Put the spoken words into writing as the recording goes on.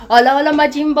Hola, hola,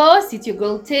 Majimbos. It's your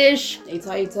girl Tish.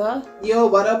 Ita. Yo,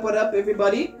 what up,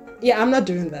 everybody? Yeah, I'm not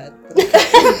doing that.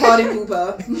 Party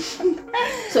pooper.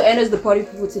 So Anna's the party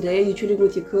pooper today. You're chilling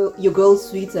with your girl,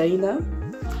 sweet Zaina.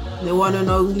 The one and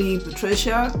only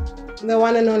Patricia. The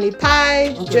one and only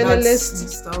Pi,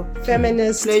 journalist,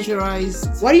 feminist.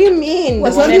 Plagiarized. What do you mean?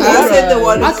 I said the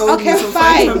one and only. Okay, so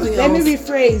fine. Let me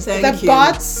rephrase. Thank the you.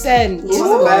 godsend. She's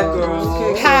a bad girl.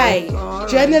 Okay. Pi, All right.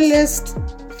 journalist,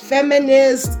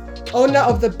 feminist, owner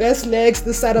of the best legs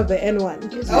this side of the N1.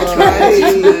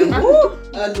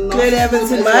 Clearly haven't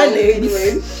seen my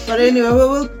name. But anyway,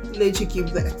 we'll let you keep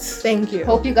that. Thank you.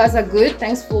 Hope you guys are good.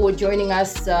 Thanks for joining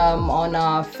us on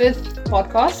our 5th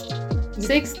podcast.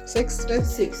 6th?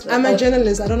 Sixth. I'm a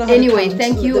journalist. I don't know how Anyway, to count.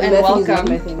 thank you The and math is not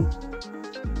my welcome.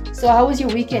 thing. So how was your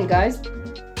weekend, guys?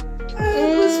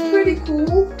 It was pretty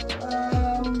cool.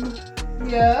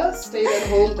 Yeah, stayed at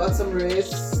home, got some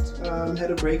rest, had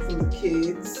a break from the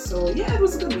kids. So yeah, it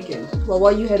was a good weekend. Well,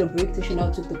 while you had a break, Tisha now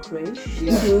took the crash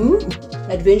Yeah. to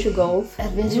Adventure Golf.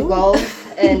 Adventure golf,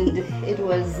 and it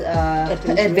was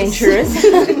adventurous.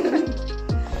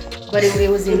 But it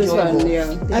was It was enjoyable. fun, yeah.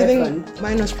 They I had think fun.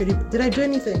 mine was pretty. Did I do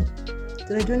anything?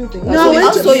 No,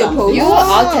 I saw your something. post. You were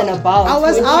out and about. I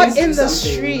was We out went in to the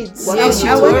something. streets. What Yes, else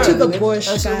I you went were? to the bush.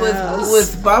 Also guys.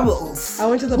 with Bubbles. I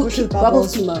went to the bush with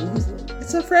Bubbles Bubbles. man. Who's that?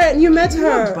 It's a friend. You met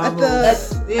her at Bubbles.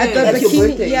 the Yeah. at the That's your bikini.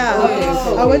 birthday. Yeah,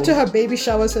 Oh. I went to her baby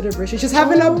shower celebration. She's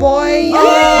having a boy.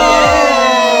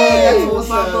 That's awesome.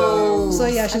 Bubbles. So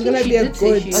yeah, she's I think gonna she be a did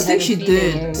say good. she I had think a she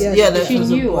feeling. did. Yeah, Yeah, that she was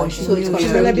knew. a boy. She So knew. it's She's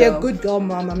Yeah. gonna be a Yeah. good girl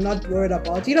mom. I'm not worried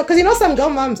about because some girl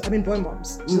moms. I mean boy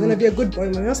moms. She's gonna be a good boy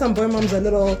mom. Some boy moms are a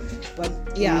little, but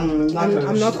yeah, I'm not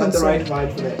She's got the concerned. right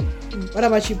vibe for that. What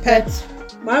about you, Pet?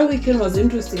 My weekend was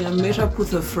interesting. I met up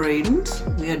with a friend.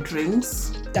 We had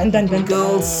drinks. Dun dun dun.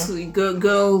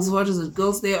 Girls, what is it?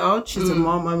 Girls Day Out. She's a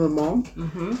mom, I'm a mom.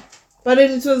 But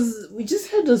we just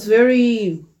had this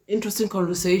very interesting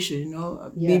conversation, you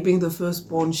know, me being the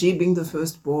firstborn, she being the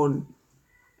firstborn.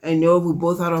 I know we're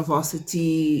both out of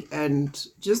varsity and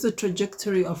just the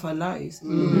trajectory of our lives.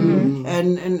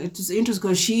 And it was interesting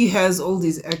because she has all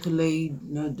these accolades,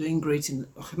 you know, doing great in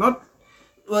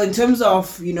in terms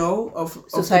of, you know, of the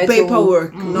Societal.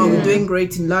 paperwork. No, we're doing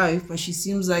great in life, but she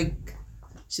seems like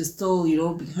she's still, you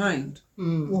know, behind.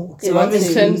 Oh, So What in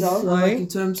obviously, terms of? like in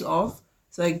terms of,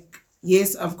 it's like,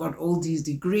 yes, I've got all these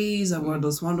degrees, I've got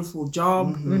this wonderful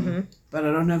job, but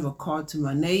I don't have a car to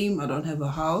my name, I don't have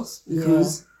a house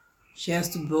because she has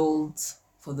to build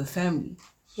for the family.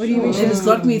 What do you mean? And it's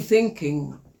got me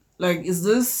thinking, like, is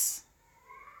this?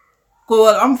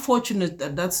 Well, I'm fortunate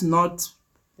that that's not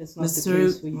That's not the necessarily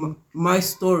case for you. my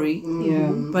story,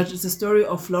 Yeah. but it's a story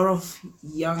of a lot of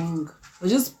young, or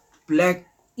just black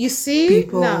You see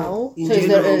people now. in So is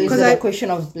general. there a question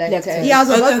of black Black tax? tax. Yeah,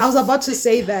 I was about to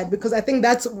say that because I think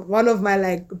that's one of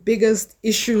my biggest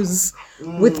issues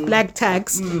with black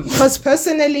tax. Because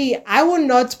personally, I will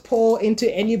not pour into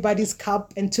anybody's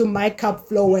cup until my cup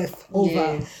floweth over.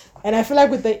 Yes. And I feel like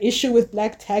with the issue with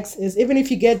black tax is even if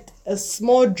you get a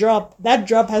small drop, that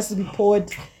drop has to be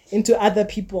poured into other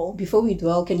people. Before we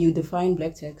dwell, can you define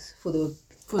black tax for those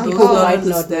For those people who who don't might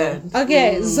not know? understand.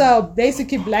 Okay, so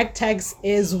basically black tax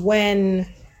is when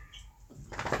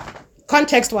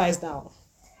context-wise now.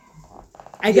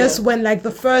 I guess when the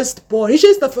firstborn, it's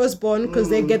just the firstborn because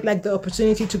they get the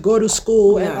opportunity to go to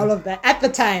school and all of that. At the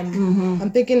time, I'm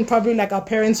thinking probably our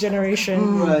parents'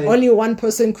 generation, Right. only one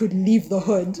person could leave the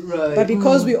hood. Right. But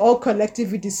because we all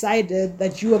collectively decided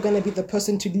that you are going to be the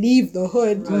person to leave the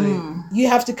hood, you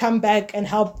have to come back and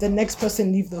help the next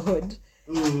person leave the hood.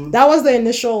 That was the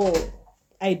initial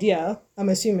idea, I'm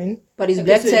assuming. But is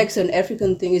black tax an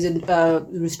African thing? Is it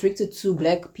restricted to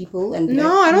black people and black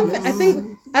No, I don't. I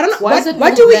think I don't know. Why is it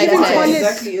What do we black even tax? call it?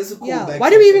 Exactly, is a cool Yeah. black Why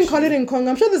do we tax, even call it actually. in Congo?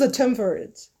 I'm sure there's a term for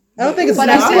it. I don't think it's. But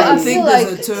black I tax. feel think like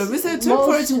there's a term. Is there a term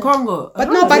for it in Congo? But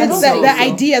no, but it's the so.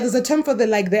 idea. There's a term for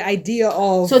the idea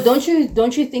of. So don't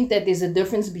you think that there's a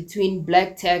difference between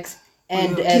black tax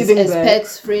and as Giving back.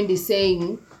 Pat's friend is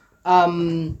saying,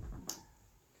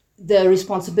 the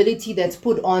responsibility that's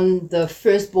put on the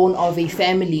firstborn of a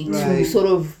family to Right. sort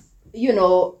of,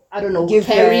 I don't know, Give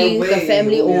carry their the way,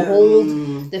 family or yeah.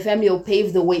 hold the family or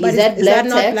pave the way. but Is that is black that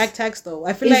tax? not black tax though?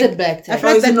 I feel Is like it black I tax? feel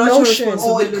Or like is the it not your notion.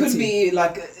 Or it could Responsibility. be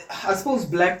I suppose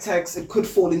black tax, it could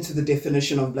fall into the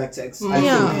definition of black tax. I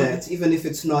Yeah. think that even if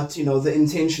it's not, the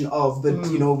intention of, but,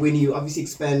 when you obviously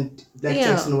expand black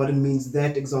tax Yeah. and what it means,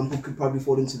 that example could probably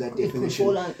fall into that It could definition.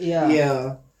 fall on, yeah.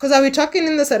 Yeah. Because are we talking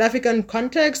in the South African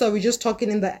context or are we just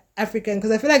talking in the African? Because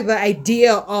I feel like the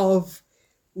idea of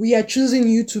we are choosing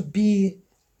you to be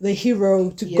the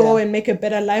hero, to go and make a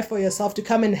better life for yourself, to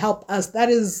come and help us, that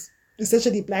is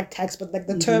essentially black tax, but like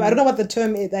the term, I don't know what the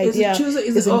term is. The Is idea it choosing?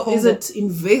 Is it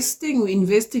investing? We're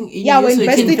investing in yeah, you we're so you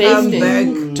investing can come in back.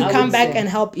 you to I come would back say. and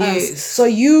help Yes. us. So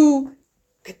you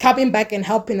coming back and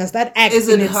helping us, that act Is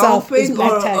in it itself is helping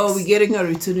black or tax. are we getting a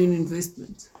return on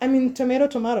investment? I mean,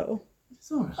 tomato. It's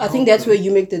not I think that's where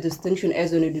you make the distinction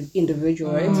as an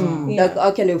individual, right? Like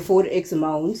I can afford X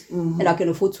amount and I can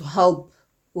afford to help.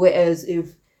 Whereas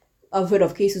if I've heard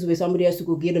of cases where somebody has to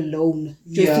go get a loan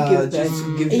just to give back. just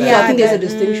to give So back. Yeah, I think there's a that-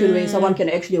 distinction where someone can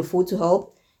actually afford to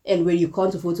help and where you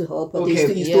can't afford to help, but Okay,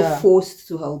 you're still yeah. forced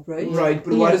to help, right? Right,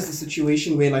 but what Yeah. is the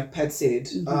situation where, like Pat said,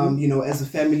 as a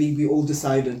family, we all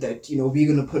decided that, we're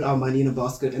going to put our money in a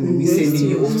basket and then we're sending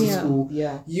you off to Yeah. school.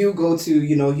 Yeah. You go to,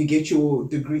 you get your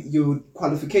degree, your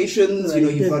qualifications, Right.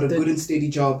 you've got a good and steady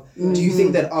job. Do you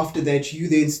think that after that, you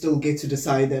then still get to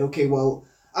decide that, okay, well,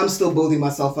 I'm still building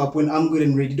myself up when I'm good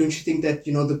and ready? Don't you think that,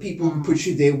 the people who put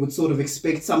you there would sort of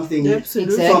expect something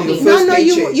Absolutely. from the Exactly. first No,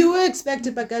 paycheck? you were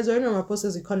expected, but guys, we're in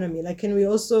Ramaphosa's economy. Like, can we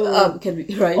also? Can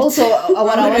we, right? Also,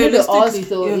 what I wanted to ask Realistically,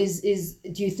 though yeah. is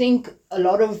do you think a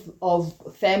lot of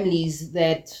families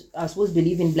that I suppose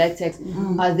believe in black tax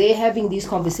are they having these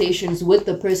conversations with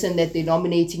the person that they're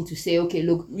nominating to say, okay,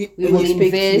 look, we will expect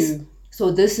invest. you. So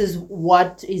this is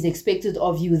what is expected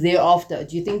of you thereafter.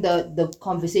 Do you think the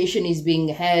conversation is being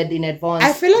had in advance?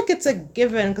 I feel like it's a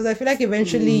given because I feel like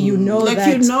eventually you know Like that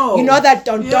you know. that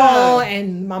Don Yeah.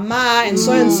 and Mama and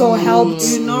so helped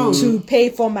You know. to pay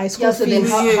for my school Yeah, so then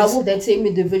fees. how Yes. will that same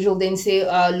individual then say,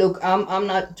 look, I'm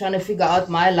not trying to figure out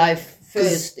my life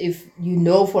first, if you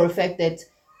know for a fact that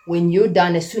when you're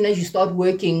done, as soon as you start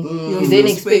working, you're then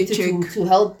first expected paycheck. to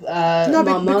help No,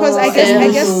 Mama because I or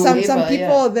guess some whoever,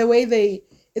 people the way they.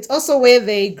 It's also where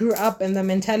they grew up and the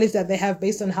mentality that they have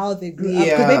based on how they grew up.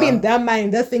 Because maybe in their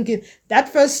mind, they're thinking that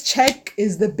first check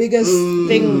is the biggest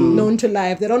thing known to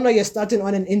life. They don't know you're starting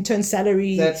on an intern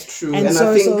salary. That's true. And And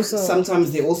so- I think so-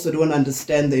 sometimes they also don't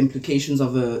understand the implications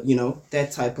of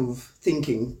that type of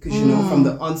thinking. Because, from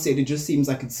the onset, it just seems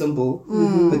like it's simple.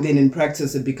 But then in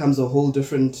practice, it becomes a whole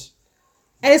different...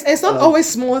 And it's not always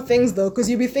small things though, because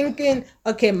you'll be thinking,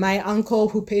 okay, my uncle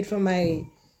who paid for my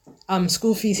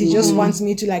school fees, he just wants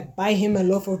me to like buy him a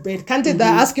loaf of bread. Can't they're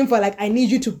asking for like, I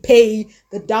need you to pay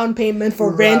the down payment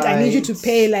for rent. I need you to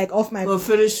pay like off my. Or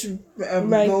finish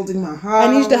Right. building my house.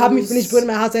 I need you to help me finish building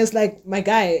my house. And it's like, my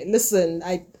guy, listen,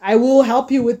 I will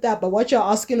help you with that, but what you're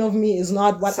asking of me is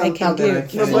not what I can Something that I give.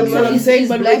 can No, but Yeah. what I'm Is- saying, is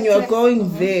but black when you're tax-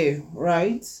 going there,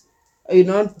 right? Are you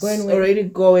not Going where? already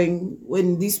going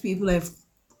when these people have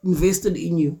invested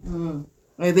in you?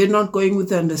 Right? They're not going with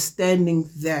the understanding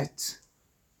that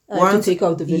I have to take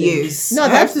out the village. Yes, No, I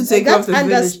have that's to take off that's the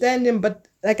village, understanding, but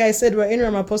like I said, we're in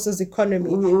Ramaphosa's economy.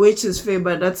 which is fair,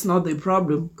 but that's not the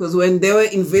problem. Because when they were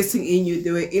investing in you,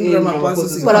 they were in In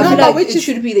Ramaphosa's Ramaphosa's But I No, feel but like which it is-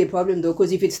 should be their problem though,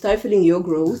 because if it's stifling your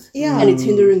growth Yeah. and it's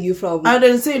hindering you from I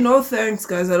didn't say no thanks,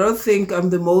 guys. I don't think I'm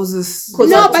the Moses. No,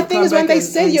 No, to but thing come is, when back they and-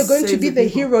 say and you're going to save be the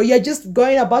people. hero, you're just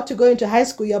about to go into high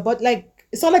school. You're about like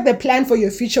it's not like they plan for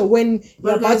your future when you're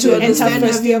But about guys, to you enter understand,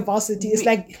 first have year you- varsity. It's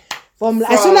like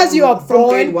as soon as you are from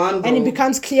grade born one, and it bro.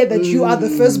 becomes clear that you are the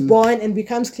firstborn and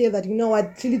becomes clear that you know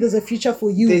what, clearly there's a future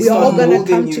for you. They We are all start gonna molding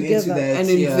come you into together. that, and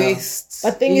yeah. invest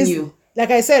But thing in is, you.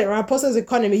 like I said, Ramaphosa's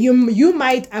economy, you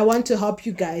might, I want to help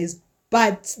you guys,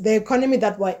 but the economy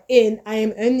that we're in, I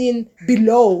am earning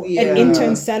below Yeah, an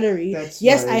intern salary. that's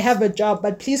Yes, right. I have a job,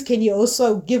 but please can you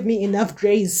also give me enough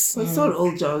grace? But it's not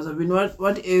all jobs. I mean,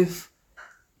 what if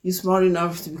you're smart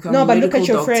enough to become No, a but look medical at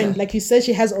your doctor? friend. Like you said,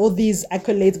 she has all these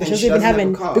accolades, but And she she doesn't even have doesn't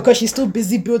an have a car. because she's still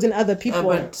busy building other people.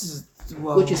 But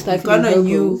well, Which is you stifling kind her of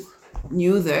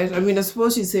knew that. I mean, I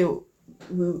suppose you say.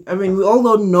 We all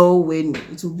don't know when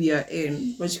it will be our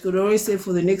end, but you could always say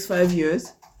for the next 5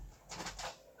 years,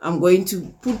 I'm going to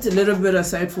put a little bit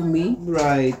aside for me,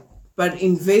 Right, but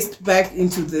invest back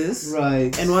into this.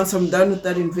 right. And once I'm done with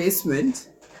that investment,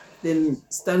 then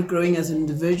start growing as an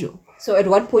individual. So at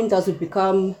what point does it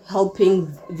become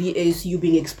helping VS you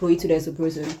being exploited as a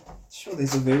person? Sure,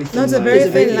 there's a very thin No, it's a line. very It's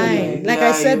a very thin thin line. line. Like Yeah,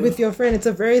 I said you- with your friend, it's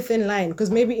a very thin line because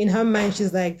maybe in her mind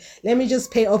she's like, let me just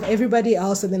pay off everybody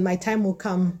else and then my time will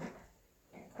come.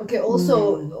 Okay,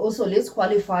 also let's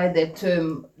qualify that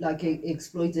term like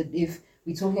exploited if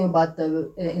we're talking about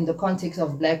the in the context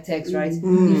of black tax, right?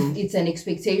 If it's an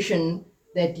expectation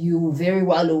that you're very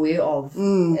well aware of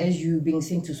as you being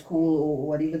sent to school or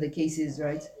whatever the case is,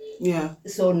 right? Yeah.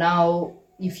 So now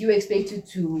if you expect you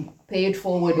to pay it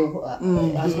forward, or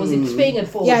I suppose it's paying it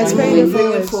forward. Yeah, it's right? paying it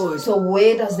Bring forward. So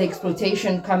where does the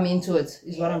exploitation come into it?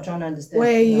 Is what I'm trying to understand.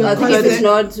 Where you're I think if constant- it's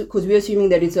not, because we're assuming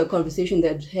that it's a conversation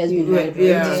that has been had, right?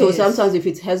 Yeah. So Yes. sometimes if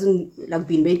it hasn't like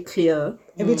been made clear,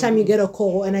 Every time you get a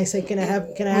call and I say, can I have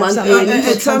Monthly. some money And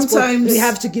for transport? sometimes- You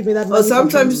have to give me that money. Or for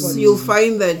sometimes transport. you'll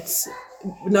find that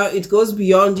now it goes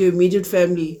beyond your immediate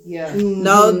family. Yeah.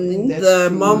 Now That's the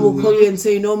true. mom will call you and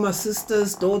say, my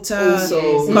sister's daughter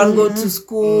Also- can't go to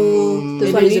school. This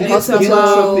and one you is in need this hospital.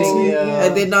 amount, Yeah.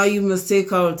 and then now you must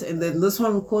take out. And then this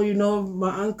one will call you,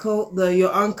 my uncle,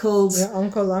 your uncles, Your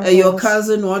uncle, your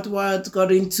cousin, what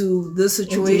got into this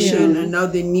situation, and now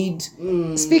they need.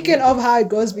 Speaking of how it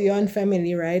goes beyond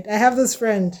family, right? I have this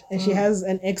friend and she has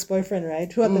an ex-boyfriend,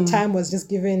 right? Who at the time was just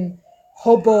given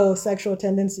hobosexual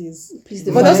tendencies. please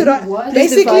For those who define. don't, What?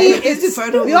 basically, Please it's,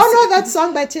 define we all know that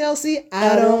song by TLC.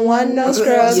 I don't want no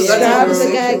scrubs. Yeah. Scrubs,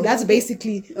 the Yeah. guy. That's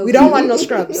basically we don't want no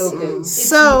scrubs.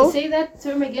 So Say that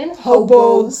term again.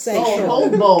 hobosexual. Oh,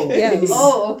 hobo. Yes.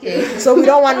 Oh, okay. So we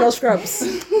don't want no scrubs.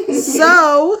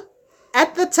 So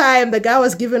at the time, the guy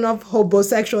was giving off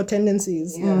hobosexual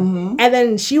tendencies. And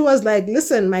then she was like,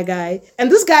 listen, my guy. And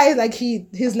this guy, like,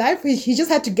 his life, he just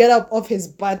had to get up off his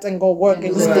butt and go work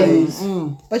and just stay.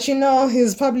 But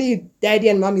he's probably daddy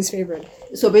and mommy's favorite.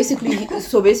 So basically,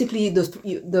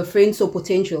 the friend saw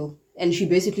potential, and she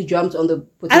basically jumped on the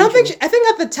potential. I don't think, I think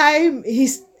at the time,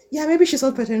 maybe she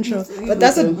saw potential. But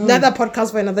that's another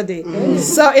podcast for another day.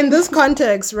 So in this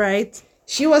context, right?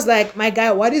 She was like, my guy,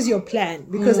 what is your plan?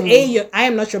 Because A, I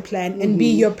am not your plan. And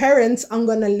B, your parents aren't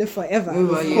going to live forever.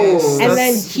 Yes, And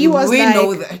then he was we like,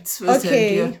 know that firsthand,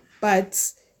 okay, yeah.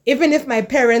 but even if my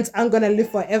parents aren't going to live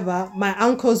forever, my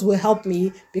uncles will help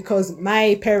me because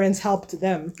my parents helped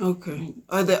them. Okay.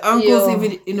 Are the uncles Yeah.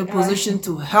 even in a position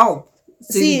to help?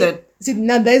 See, That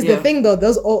now there's Yeah. the thing though.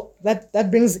 Those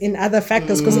that brings in other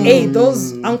factors because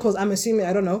those uncles, I'm assuming,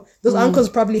 I don't know, those uncles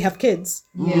probably have kids,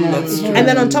 Yeah. that's true. and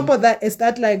then on top of that, is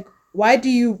that like, why do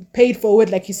you pay it forward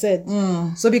like you said?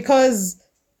 So because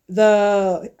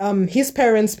the his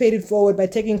parents paid it forward by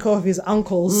taking care of his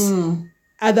uncles,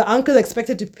 are the uncles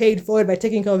expected to pay it forward by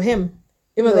taking care of him?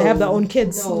 Even though they have their own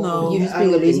kids. No. You're just I being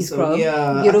a don't lazy think so. scrub.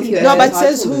 Yeah, Get I off think your No, that's but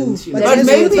says who? entitlement, you know. But But says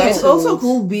maybe who? it also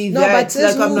could be No, that. but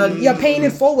says like, I'm who? not. You're paying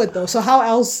it forward though. So how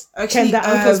else Actually, can the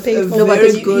I uncles have pay a it No, forward? but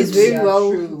very he's good- very Yeah, well.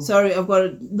 true. Sorry, I've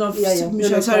got no. Yeah. Michelle,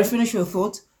 that's sorry, fine. finish your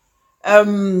thought.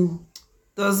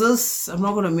 There's this. I'm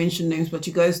not gonna mention names, but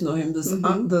you guys know him.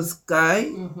 This guy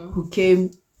who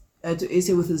came to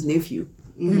AC with his nephew.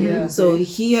 Yeah. So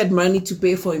he had money to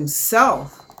pay for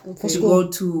himself to school. go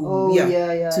to Oh,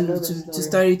 yeah, I know to the story. to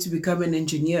study to become an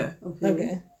engineer.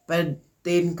 Okay. But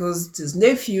then, because his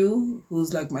nephew,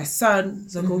 who's like my son,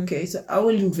 is like, okay, so I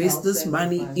will invest I'll this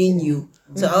money sacrifice, in you.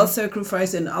 So I'll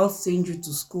sacrifice and I'll send you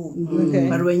to school. Okay.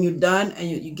 But when you're done and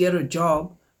you get a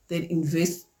job, then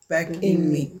invest back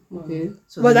in me. Okay.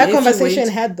 So Well, the that nephew conversation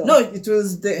had though. No, it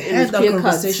was they had that clear cut.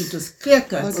 conversation. It was clear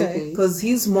cut. Okay. Because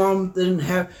his mom didn't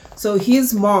have. So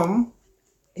his mom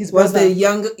His was brother.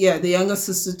 the younger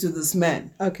sister to this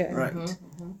man. Okay. Right.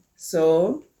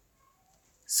 So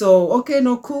okay,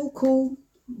 no, cool.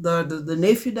 The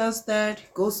nephew does that,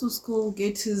 goes to school,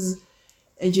 gets his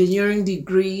engineering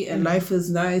degree, and life is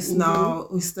nice. Now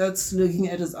he starts looking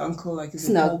at his uncle like he's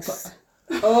a Snugs. pauper.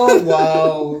 Oh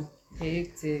wow.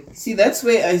 Hectic. See, that's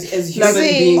where as human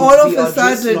see, beings all of we a are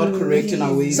just sudden, not correct in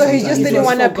our ways. So he sometimes. just didn't was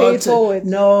want to pay it forgotten. forward.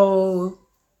 No,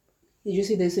 Did you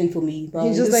say they sent for me? Bye.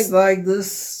 He just just like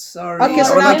this. Sorry, Okay,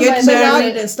 so or now- I get so now-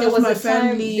 married and start my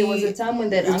family. There was a time when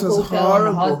that It was uncle fell on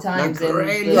horrible, hard times. like and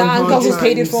really The on uncle hard who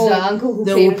paid it times. forward. The uncle who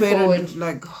They paid were it paid forward. it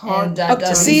like hard. And that,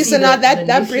 Okay, see, so the- now the that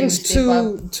nephew brings step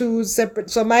up. two separate.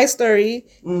 So my story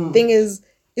thing is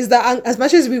that as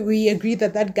much as we agreed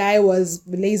that guy was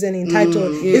lazy and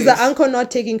entitled, is the yes. uncle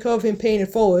not taking care of him, paying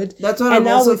it forward? That's what And I'm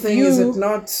now also with thinking. Is you, it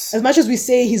not? As much as we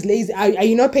say he's lazy, are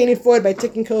you not paying it forward by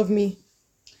taking care of me?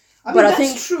 I mean, But I that's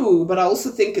think- true, but I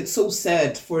also think it's so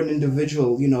sad for an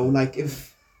individual, you know, like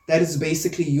if that is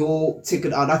basically your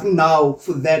ticket out. I think now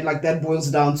for that, like that boils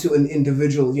down to an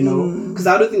individual, you know, because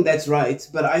I don't think that's right.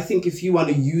 But I think if you want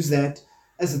to use that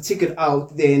as a ticket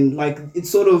out, then like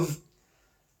it's sort of,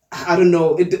 I don't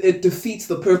know, it defeats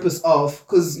the purpose of,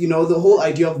 because, you know, the whole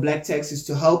idea of black tax is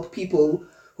to help people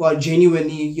who are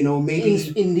genuinely, you know, maybe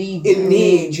in need. in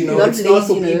need, you know, Not it's not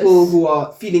for laziness. people who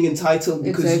are feeling entitled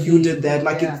because you Exactly. did that.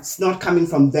 Like Yeah. it's not coming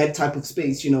from that type of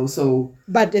space, you know. So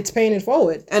But it's paying it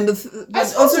forward. And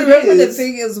suppose also it remember the is.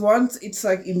 thing is, once it's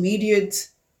like immediate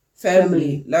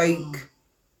family. Like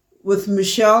with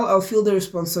Michelle, I'll feel the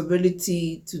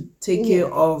responsibility to take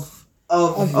care of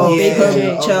of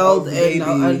baby. child, of and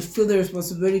I baby. feel the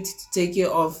responsibility to take care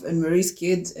of and Marie's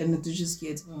kids and Natusha's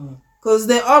kids. Because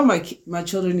they are my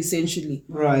children essentially.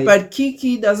 Right. But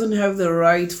Kiki doesn't have the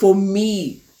right for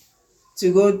me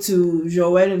to go to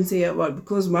Joelle and say, well,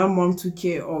 because my mom took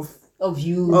care of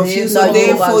you, so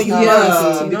therefore you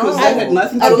must. Because that had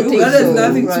nothing to I don't do think with that has so.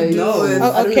 nothing to Right. do No. with. I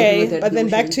don't agree Okay, with that but then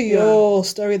back notion. to your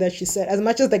story that she said. As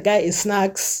much as the guy is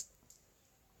snacks,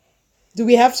 do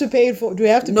we have to pay it for? Do we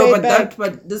have to No, pay but it back?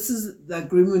 but this is the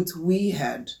agreement we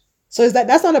had. So is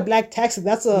that's not a black tax?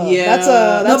 That's a Yeah. that's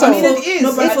no, a but it is.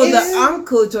 No, but It for is. the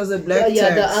uncle, it was a black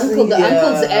Yeah, tax. the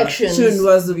uncle's actions. Action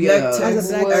was the black Yeah. tax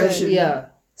Was a black tax. action. Yeah.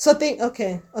 so thing.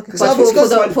 Okay. Because But I think for that's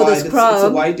the- quite for the wide. It's a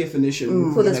scrub- wide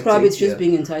definition. For the Black scrub, tax, it's just yeah.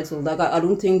 being entitled. Like I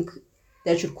don't think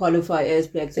that should qualify as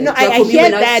black tax. No, Like, I for me, hear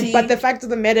when I that, see- but the fact of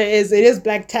the matter is, it is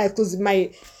black tax because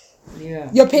Yeah.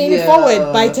 you're paying it Yeah.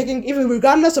 forward by taking, even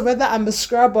regardless of whether I'm a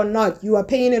scrub or not, you are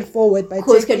paying it forward by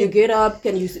Because taking. can you get up?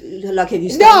 Can you have you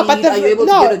studied? No, but are you able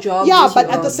to get a job? yeah, Yes, but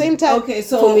you at the are. same time, Okay,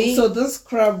 For me- so this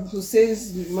crab who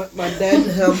says my dad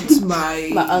helped my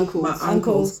My uncles.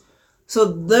 uncles.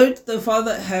 So don't the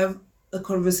father have a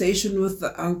conversation with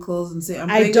the uncles and say, I'm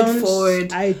I paying don't. it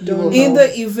forward. I don't. In know.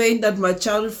 the event that my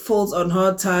child falls on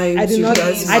hard times, I did you not.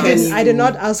 guys I did can-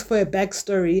 not ask for a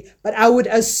backstory, but I would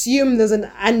assume there's an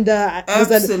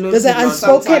Absolutely there's an not.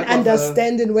 unspoken Some type of a-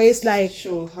 understanding where it's like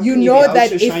Sure. How you can know be out that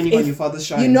here if, shining on your father's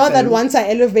shine, you know that fam? once I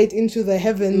elevate into the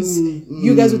heavens,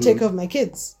 you guys will take care of my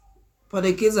kids. But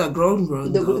the kids are grown.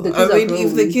 The kids I are mean,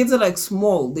 if the grown. kids are like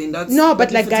small, then that's No, but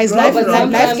if like it's guys, grown, life but grown.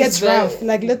 life sometimes gets very- rough.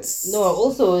 Like let's. No,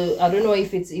 also I don't know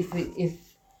if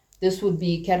this would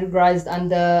be categorized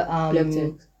under Black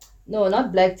tax. No,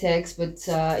 not black tax, but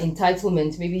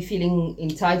entitlement. Maybe feeling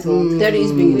entitled. That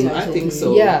is being I entitled. think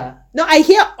so. Yeah. No, I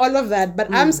hear all of that, but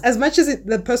I'm as much as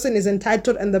the person is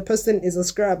entitled and the person is a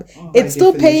scrub, it's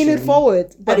still paying it definition. forward.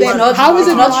 But But then it's not, how is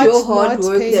it not your hard not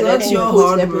work paying that it actually your puts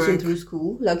hard that person work. through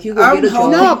school? Like you go I'm get a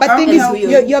job. No, but I'm thing is,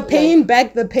 helping. you're paying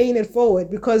back the paying it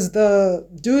forward because the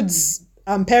dude's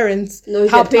parents No, you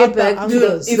helped get out paid the back to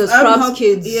uncles. the scrub's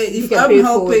kids. yeah, you if get I'm paid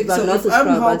helping, for it, but so not if the I'm scrub.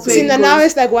 helping- I'd say. See, now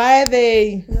it's like, why are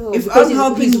they? No, If because I'm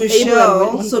helping he's able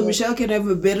Michelle, and so he- Michelle can have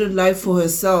a better life for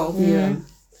herself. Yeah.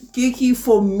 Kiki,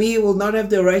 for me, will not have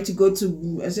the right to go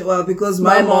to. I said, well, because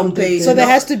my My mom mom did paid. that. So there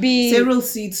has to be several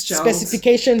seats, child.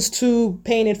 specifications to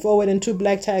paying it forward and to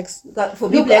black tax. Like, for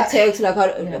me, black tax,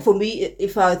 like for me,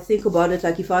 if I think about it,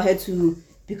 like if I had to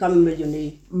become a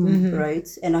millionaire, right,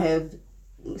 and I have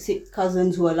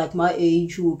cousins who are like my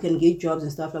age who can get jobs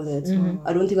and stuff like that,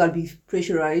 I don't think I'd be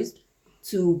pressurized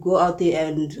to go out there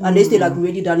and unless they're like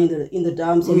really done in the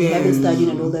dumps and haven't studied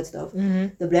and all that stuff.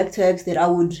 The black tax that I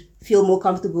would feel more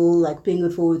comfortable like paying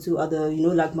it forward to other,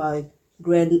 like my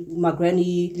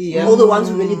granny, all the ones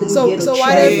who really didn't So get a so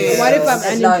chance what if I'm at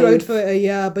unemployed life. for a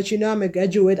year, but I'm a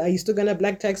graduate? Are you still gonna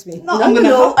black tax me? No, No, I'm gonna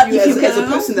no, help you if you as a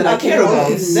can- person that I I can care help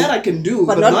about. you. That I can do,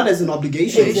 But but not- not as an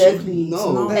obligation. Exactly.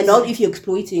 No. And not if you're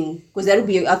exploiting, because that would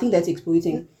be, I think that's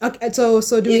exploiting. Okay, so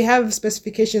do we have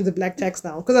specifications of black tax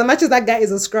now? Because as much as that guy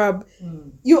is a scrub,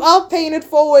 you are paying it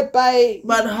forward by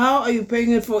But how are you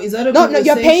paying it for? Is that a no,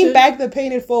 you're paying conversation? back the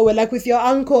paying it forward. Like with your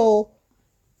uncle,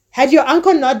 had your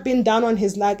uncle not been down on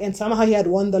his luck and somehow he had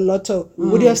won the lotto,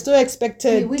 would you have still Hey,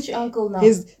 expected which uncle now?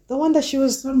 his the one that she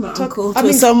was Not my uncle, I to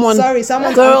mean, someone-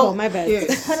 someone's Girl. uncle. My bad.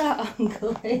 Yes.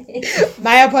 uncle.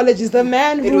 My apologies. The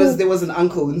man who There was an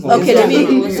uncle involved. Okay, let me.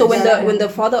 Exactly. So when the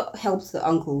father helps the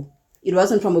uncle, it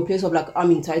wasn't from a place of like I'm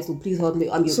entitled. Please help me.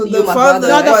 I'm your. So you're the my father,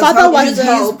 No, the was father helping was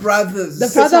his the- brothers. the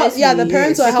father, yeah, the Precisely,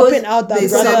 parents yes. were helping out the They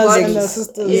brothers said and the like-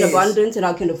 sisters. in Yes. abundance, and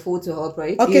I can afford to help,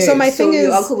 right? Okay, so my Yes. thing So is,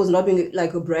 your uncle was not being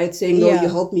like a brat saying, "No, Yeah. you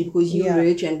help me because you're yeah,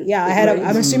 rich." And yeah,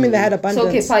 I'm assuming they had So abundance.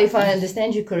 okay, Pa, if I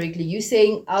understand you correctly, you're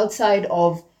saying outside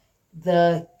of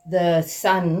the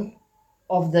son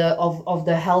of the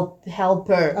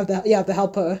helper of the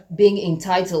helper. being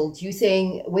entitled, you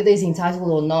saying whether he's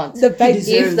entitled or not. The fact-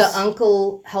 If the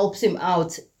uncle helps him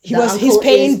out, He's uncle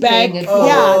paying is back. it forward.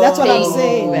 Yeah, that's what I'm Paying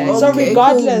saying. back. So Okay,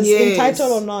 regardless, cool, yes.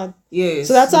 entitled or not. Yes.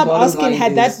 So that's The why I'm bottom asking, line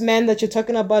had is- that man that you're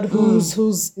talking about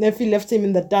whose nephew left him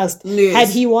in the dust, Yes. had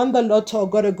he won the lotto or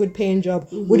got a good paying job,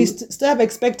 would he still have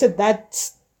expected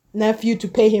that nephew to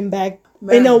pay him back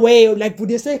in a way? Like, would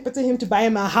you still expected him to buy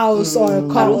him a house or a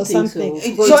car don't or think something? so.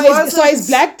 It So wasn't- is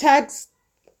black tax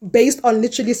based on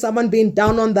literally someone being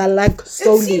down on their luck It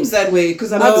slowly? seems that way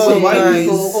because I'm No, not saying white guys.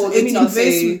 people, or let me It's not say.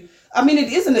 investment. I mean,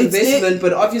 it is an It's investment,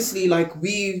 but obviously, like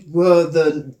we were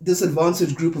the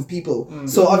disadvantaged group of people.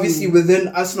 So obviously, within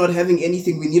us not having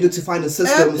anything, we needed to find a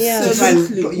system Yeah. to try and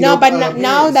Absolutely. you No, know, but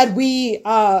now yes. that we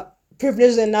are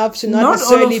privileged enough to not Not all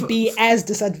necessarily of- be as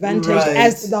disadvantaged Right.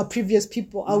 as the previous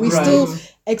people? Are we Right. still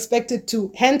expected to?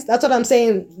 Hence, that's what I'm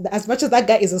saying. As much as that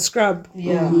guy is a scrub,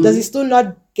 Yeah. does he still not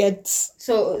get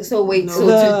So wait. No. So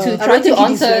The- to I try don't to think he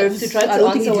answer deserves- to try I to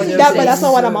don't think he answer what deserves you're that? saying. But that's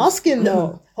not what I'm deserves. asking,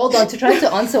 though. Hold on, to try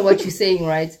to answer what you're saying,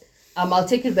 right? I'll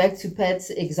take it back to Pat's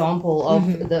example of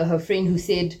her friend who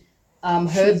said,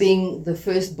 her being the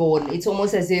firstborn. It's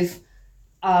almost as if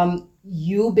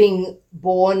you being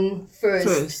born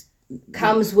first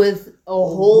comes with a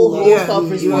whole host Yeah.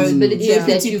 of responsibilities You're a that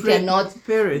deputy you cannot.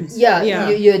 parents. Yeah, Yeah.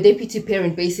 You're a deputy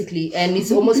parent basically, and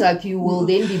it's almost like you will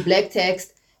then be black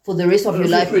taxed for the rest of your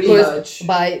life Pretty because much.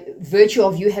 by virtue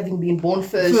of you having been born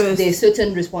first. There's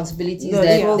certain responsibilities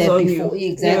That falls that on before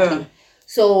you. exactly. Yeah.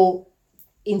 So,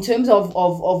 in terms of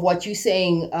what you're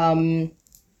saying,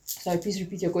 sorry, please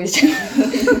repeat your question.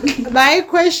 My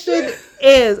question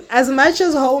is: as much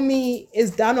as homie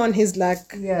is down on his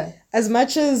luck, Yeah. as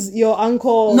much as your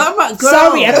uncle, Not my girl.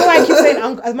 sorry, I don't know why I keep saying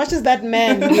uncle. As much as that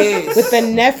man Yes. with the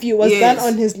nephew was Yes. down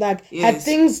on his luck, had Yes.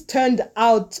 things turned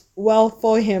out well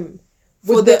for him,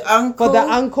 For with the uncle? for the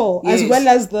uncle, as Yes. well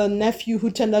as the nephew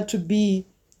who turned out to be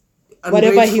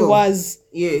whatever he Ungrateful. was,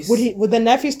 Yes. would the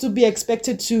nephew still be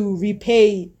expected to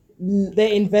repay their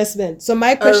investment? So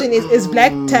my question is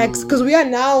black tax, because we are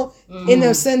now in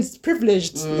a sense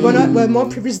privileged. We're more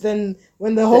privileged than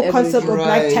when the whole concept of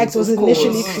black Right, tax was of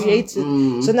initially course.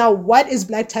 created. So now what is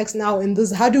black tax now in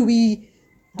this? How do we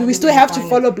still have to define it?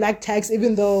 follow black tax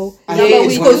even though I Yeah, think but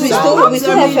it's because we one still down. we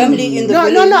still have family in the no,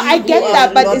 village I who get are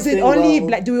that, but not is it doing only well.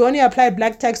 black? Do we only apply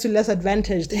black tax to less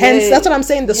advantaged? Hence, Yeah. that's what I'm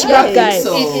saying. The Yeah, scrap I guy. think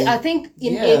so. I think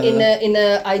in Yeah. in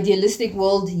a idealistic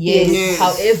world, yes. Yes.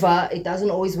 However, it doesn't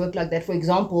always work like that. For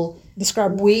example, The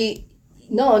scrub.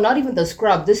 No, not even the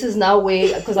scrub. This is now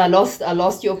where, because I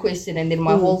lost your question and then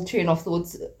my whole train of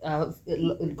thoughts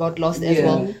got lost as Yeah.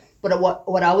 well. But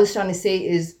what I was trying to say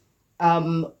is,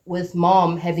 with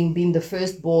mom having been the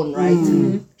firstborn, right?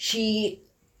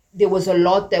 There was a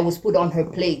lot that was put on her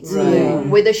plate, Right.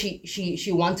 whether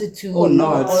she wanted to Or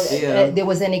not, yeah. there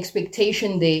was an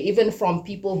expectation there, even from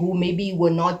people who maybe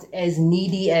were not as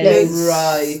needy as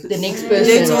Right. the next person.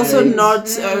 Let's also Right. not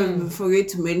forget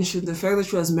to mention the fact that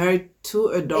she was married to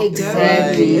a doctor.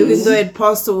 Exactly. Even though it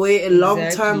passed away a long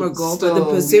Exactly. time ago, but Still, the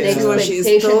perception yeah. was she is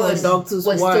Expectation still a was doctor's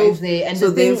still wife. there, and so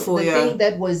the thing, therefore, the thing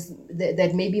that was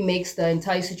that maybe makes the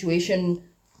entire situation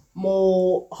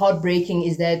more heartbreaking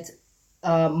is that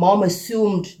mom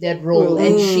assumed that role,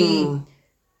 and she,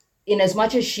 in as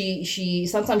much as she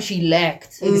sometimes she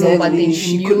lacked, you know, but then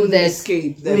she knew couldn't that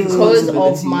escape that because of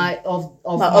responsibility. my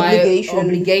My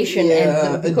obligation.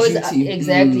 Yeah, and because a duty.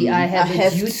 exactly I have I a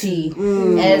have duty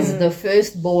as the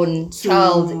firstborn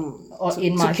child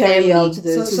in my carry family. out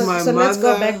the So my let's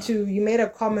go mother- back to, you made a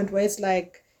comment where it's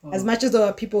like, as much as there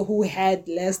are people who had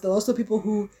less, there are also people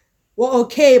who were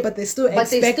okay, but they still But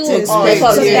they expected. still So expect.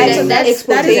 That's what- Yeah, that's- that's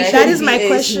that is my BS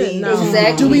question means. now.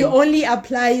 Exactly. Do we only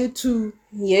apply it to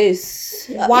Yes.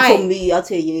 Why? For me, I'd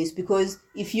say yes, because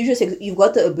if you've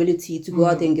got the ability to go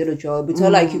out and get a job, it's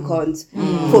not like you can't.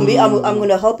 For me, I'm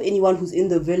gonna help anyone who's in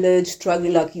the village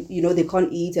struggling, like you know, they can't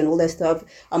eat and all that stuff.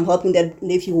 I'm helping that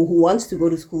nephew who wants to go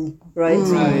to school, right?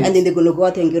 Right. And then they're gonna go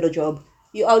out and get a job.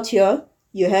 You're out here.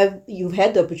 You've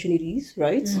had the opportunities,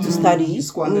 right, to study. You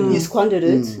squandered You it. squandered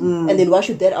it, and then why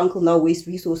should that uncle now waste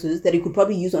resources that he could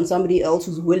probably use on somebody else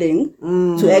who's willing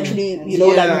to actually, you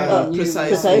know, Yeah,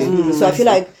 precisely. So I feel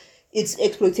like it's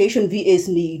exploitation vs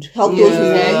need. Help those who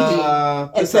need. Yeah,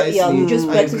 And precisely. you just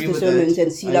I practice agree with discernment that.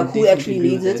 and see I like who definitely actually agree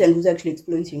needs with it that. and who's actually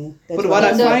exploiting. That's But what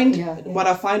I No, find, yeah. what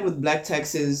I find with black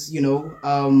tax is, you know,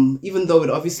 even though it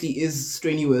obviously is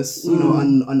strenuous, you know,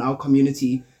 on our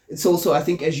community, it's also, I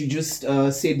think, as you just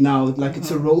said now, like it's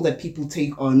a role that people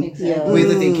take on, Exactly.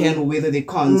 whether they can or whether they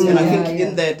can't. And I think Yeah,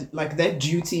 in that, like that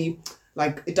duty,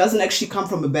 like it doesn't actually come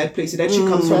from a bad place. It actually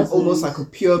comes from Doesn't. almost like a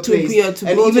pure place. to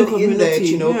And build even your in that, community,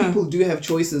 you know, yeah. people do have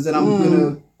choices. And I'm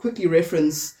gonna quickly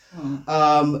reference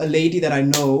a lady that I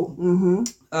know.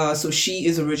 So she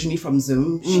is originally from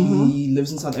Zim. She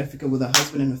lives in South Africa with her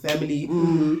husband and her family.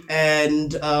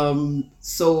 And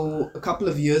so a couple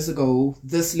of years ago,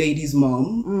 this lady's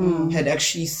mom had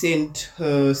actually sent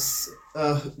her,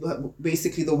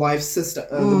 basically the wife's sister,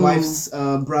 the wife's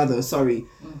brother, sorry.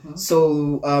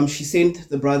 So she sent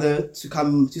the brother to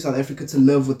come to South Africa to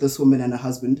live with this woman and her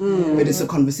husband. But it's a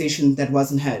conversation that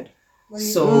wasn't had.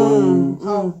 So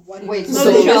Wait, No,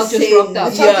 so they the child just just say- rocked The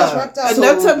up. child just rocked up. And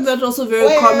that's something that's also very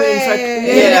common in fact.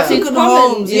 Yeah. African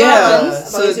Common, homes. yeah.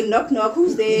 So it's a knock knock.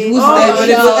 Who's there? who's Oh, there? But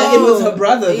yeah. it was her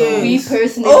brother though. Yeah. We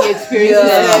personally experienced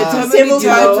yeah. that. How many Several times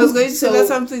I was times. going to say So, that's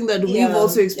something that we've yeah,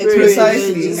 also experienced.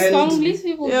 Precisely. Just- And Congolese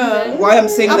people do Yeah. that. why I'm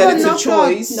saying How that about it's a knock knock?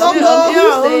 choice. Knock No, knock.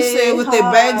 Yeah, who's who's there with their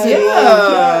bags and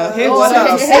Yeah. Hey, what Oh,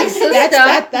 up? hey, sister.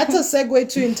 That's a segue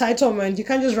to entitlement. You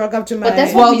can't just rock up to my. But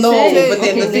that's Well, what we no, say. but then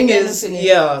Okay, the thing let me is, finish.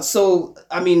 yeah. So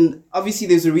I mean, obviously,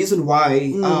 there's a reason why,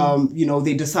 you know,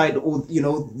 they decide, or you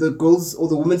know, the girls or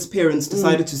the woman's parents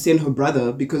decided to send her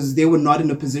brother because they were not in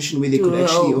a position where they could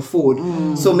actually afford.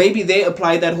 So maybe they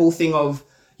apply that whole thing of,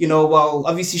 you know, well,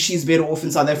 obviously she's better off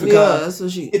in South Africa. Yeah, so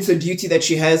she. It's a duty that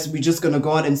she has. We're just gonna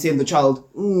go on and send the child.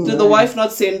 Did the wife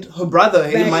not send her brother?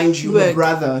 Hey, Back. mind you, her Back.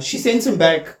 brother. She sent him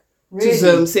back. Really? To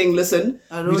them, saying, "Listen,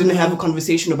 I we don't didn't have know. a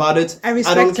conversation about it. I I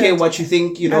respect don't care it. what you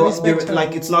think. You I know, respect her.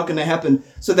 like it's not gonna happen."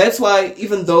 So that's why,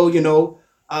 even though you know,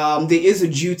 there is a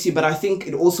duty, but I think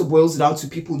it also boils down to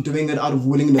people doing it out of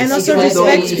willingness. And also Even though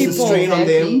respect it's a people. strain on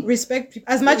them. Respect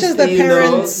people. As much as the You know.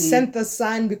 parents sent the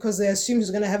son because they assume he's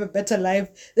gonna have a better life,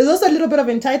 there's also a little bit of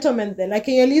entitlement there. Like,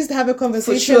 can you at least have a For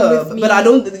conversation sure, with me? but I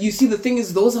don't. You see, the thing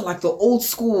is, those are like the old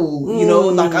school. You know,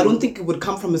 like I don't think it would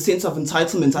come from a sense of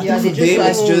entitlement. I Yeah, think they for them,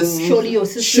 just it's like, just surely your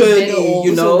sister's better surely, off.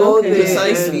 you So know, go there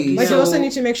precisely. and- But So- you also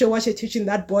need to make sure what you're teaching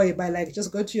that boy by, like,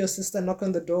 just go to your sister, knock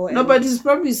on the door. No, and- but he's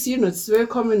probably seen it. It's very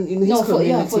common in his No,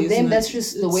 community. for them, isn't that's it?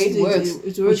 just the It's- way it works.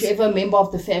 It works. Whichever member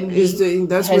of the family Is doing-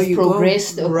 that's has where you go.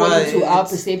 progressed according to Right. our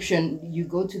perception, you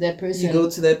go to that person. you go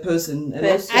to that person. And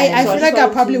Best. I So I feel just like I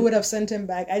wanted probably to- would have sent him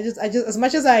back. I just, as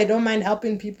much as I don't mind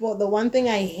helping people, the one thing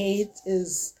I hate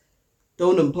is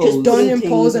don't impose. just don't Putting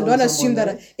impose and things don't on assume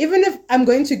someone, that even if I'm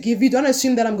going to give you, don't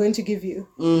assume that I'm going to give you.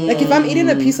 Like, if I'm eating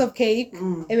a piece of cake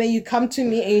and then you come to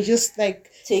me and you just like,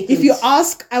 Take if it. you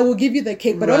ask, I will give you the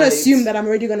cake, but don't Right. assume that I'm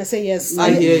already going to say yes.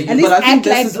 I hear you, At least but I think act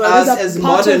this like is there's us a as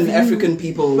part modern of you. African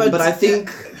people. But- But I think,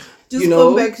 Just you know,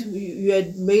 go back. You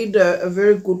had made a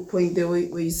very good point there, where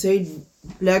you said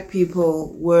black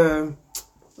people were.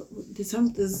 There's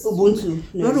Ubuntu.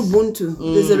 Not Ubuntu.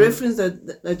 There's a reference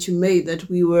that you made that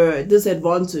we were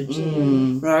disadvantaged,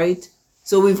 right?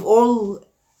 So we've all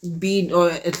been, or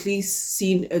at least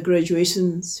seen, a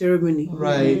graduation ceremony,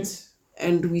 right.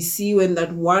 and we see when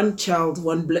that one child,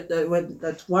 when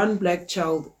that one black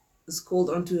child is called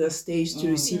onto a stage to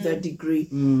receive that degree,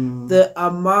 the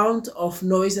amount of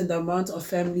noise and the amount of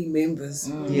family members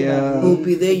Yeah. will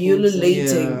be there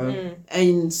ululating, Yeah.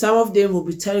 and some of them will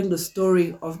be telling the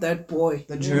story of that boy.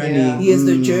 The journey. Here's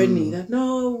the journey. That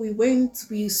no,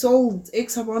 we sold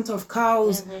X amount of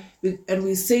cows, and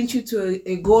we sent you to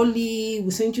a Goli,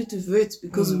 we sent you to Wits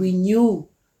because we knew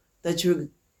that you're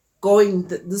going,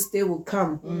 that this day will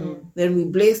come. Then we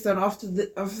blessed that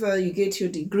after you get your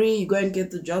degree, you go and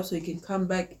get the job so you can come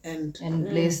back and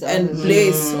bless and others.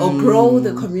 bless or grow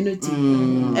the community.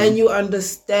 And you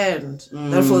understand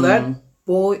that for that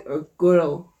boy or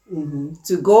girl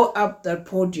to go up that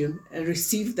podium and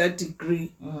receive that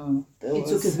degree, It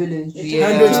took a village.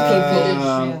 hundreds of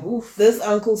people. Yeah. This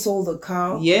uncle sold the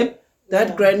cow. Yep.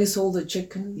 That granny sold the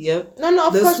chicken. Yep. No,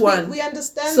 of This course, one. we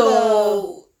understand.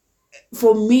 So,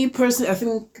 for me personally, I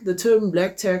think the term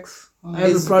black tax, I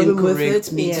have a Is problem with incorrect,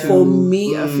 it. me too. For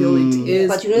me, I feel it is.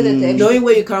 But you know that actually Knowing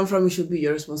where you come from, it should be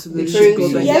your responsibility. You referring should go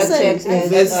to back. Yes, black and- tax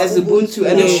and- As Ubuntu,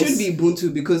 and it Yes. should be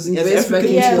Ubuntu because as Invest back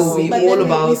African into people, your- we're but all then we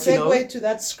about, you segue know. to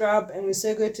that scrub and we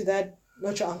segue to that,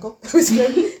 not your uncle, we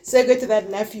segue to that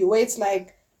nephew, where it's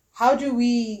like, how do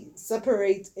we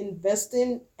separate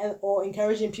investing or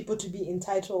encouraging people to be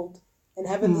entitled and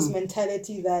having this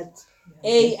mentality that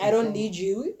A, I don't need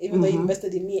you, even though you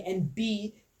invested in me, and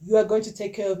B, you are going to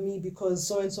take care of me because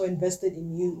so and so invested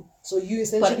in you. So you But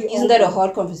essentially isn't that a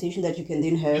hard conversation that you can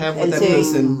then have with and that say,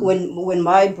 person. when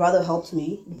my brother helped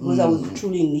me because I was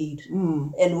truly in need,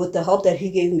 and with the help that he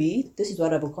gave me, this is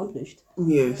what I've accomplished,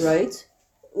 Yes. right?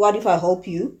 What if I help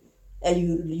you and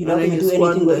you're not And then going to you do anything,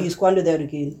 but squander. you squander that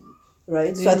again,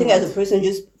 right? So I think as a person,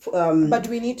 just But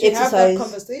we need to have that exercise,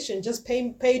 conversation. Just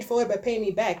pay it forward by paying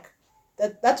me back.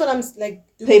 That's what I'm like.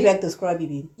 pay back the scrub, you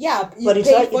mean? Yeah, you But it's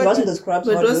pay not, it for wasn't the scrub's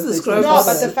But hard what's work, the it's scrub's the No, Yes.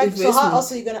 but the hard fact. So how Investment.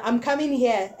 also you're gonna? I'm coming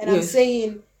here and I'm Yes.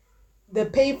 saying, the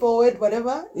pay forward,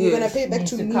 whatever, you're gonna pay back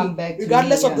Needs to to me, come back to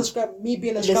regardless me, of the scrub, me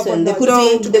being a scrub or Listen, there not. could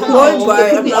No, be the there boy buy,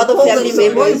 could I'm be not other calling family it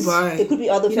the boy members. buy. There could be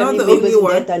other You're not family the members only in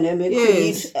one. that dynamic who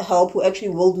Yes. need help, who actually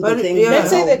will do But, the thing. yeah. Let's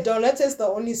say themselves. they don't. Let's say it's the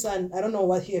only son. I don't know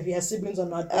what if he has siblings or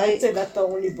not. I'd say that's the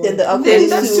only boy. Then the uncle Then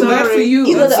needs that's to too bad for you.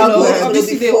 Either the You know, uncle is gonna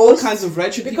obviously be there are all forced kinds of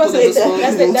wretched Because people in this it- world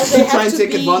does who it- does it try have and to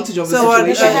take be- advantage of So the what-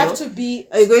 Does situation. it have you know? to be?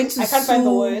 Are you going to I can't find the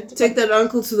sue- word. take that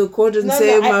uncle to the court and No,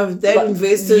 say no, my dad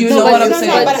invested? you No, know but, what I'm no, saying?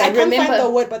 no, but I can't Remember- find the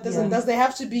word. But Yeah. does there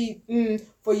have to be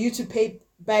for you to pay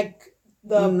back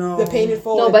the No. paying it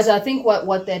forward? No, but I think what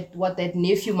that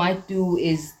nephew might do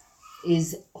is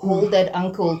hold that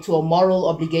uncle to a moral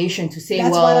obligation to say,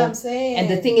 That's well, what I'm saying. and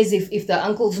the thing is, if the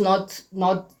uncle's not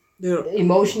Yeah.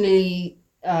 emotionally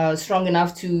strong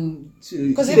enough to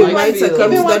Because to even might when, feel- feel-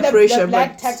 comes even when that the pressure,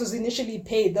 black but- tax was initially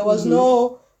paid, there was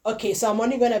no okay. So I'm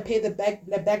only gonna pay the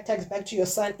black tax back to your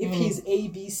son if he's A,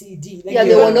 B, C, D. Like, yeah, you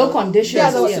there know- were no conditions.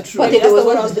 Yeah, that was yeah. true. But That's there the was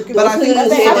word I one- was looking but for. I think But they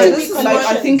they said have to that- be like, I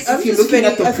conditions. think if you're looking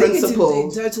at the principle,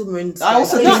 Entitlement. I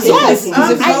also No, think so. yes,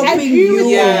 Because if I helping agree with you.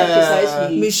 you. Yeah.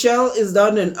 Precisely. Michelle is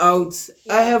down and out.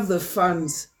 I have the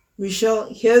funds. Michelle,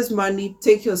 here's money.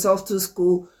 Take yourself to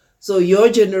school so your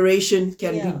generation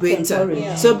can Yeah. be better. Sorry.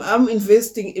 Yeah. So I'm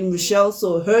investing in Michelle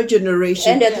so her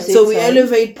generation. And at the same so we time-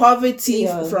 elevate poverty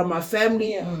Yeah. from our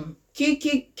family. Yeah.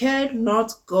 Kiki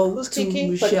cannot go Who's to Kiki?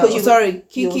 Michelle. Because you- Sorry,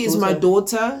 your Kiki is my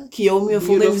daughter. Kiyomi, her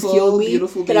full name is beautiful, Kiyomi.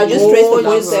 beautiful. Can I just baby. stress the Oh, point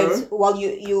love her. that while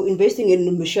you're investing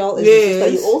in Michelle as a Yes. sister,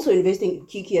 you're also investing in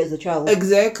Kiki as a child.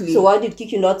 Exactly. So why did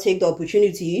Kiki not take the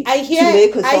opportunity I to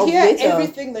make herself hear better?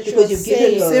 everything that Because you're you've given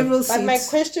saying. her. Several But my seats.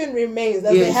 question remains: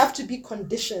 Does Yes. there have to be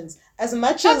conditions? As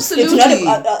much as Absolutely. It's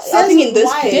not. I think in this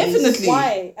Why? case, Definitely.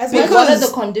 Why? As Because- much What are as-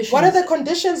 the conditions? What are the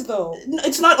conditions, though? No,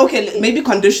 it's not okay. Maybe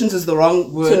conditions is the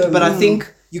wrong word, but I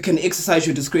think you can exercise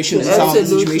your discretion in some of the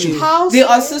Absolutely. situations. How There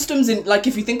are so? systems in, like,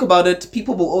 if you think about it,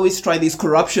 people will always try this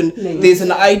corruption. Yes. There's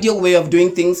an ideal way of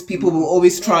doing things. People will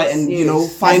always try and, you know,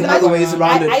 find As other much- ways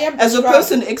around I it. am As a described-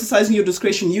 person exercising your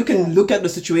discretion, you can look at the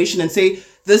situation and say,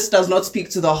 this does not speak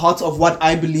to the heart of what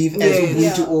I believe as Yes.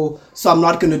 Ubuntu, Yeah. or so I'm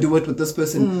not going to do it with this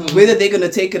person. Whether they're going to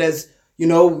take it as, you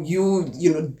know, you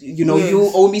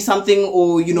Yes. owe me something,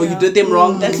 or you know, you did them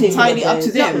wrong. That's entirely up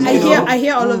to them. I you know?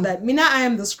 hear all of that. Mina, I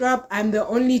am the scrub. I'm the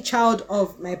only child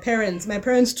of my parents. My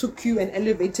parents took you and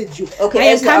elevated you. Okay, I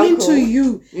am as your coming uncle. to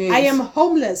you. I am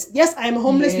homeless. Yes, I am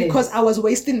homeless Yes. because I was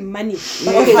wasting money.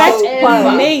 But Okay, the fact so-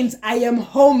 remains, I am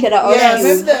home. Can I ask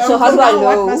Yes. you? That's So how do I now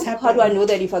what know? must happen. How do I know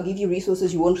that if I give you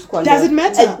resources, you won't squander? Does it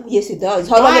matter? Yes, it does.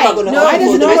 How long am I going to No, help I you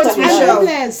don't for the know rest what of you your I'm shall. life?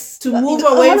 homeless. To move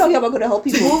How away long from am I going to help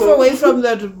you? to move away from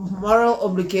that moral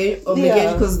obligation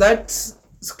Yeah. because that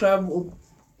scrub will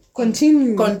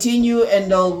Continue. continue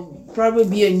and they'll probably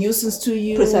be a nuisance to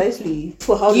you. Precisely.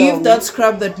 For how Give long? that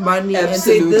scrub that money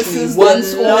Absolutely. and say this is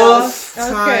Once the off, last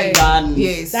Okay. time. done.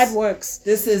 Yes, That works.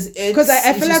 This is it. 'Cause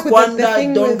I If feel you like with the squander,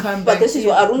 thing don't with- come back. But this is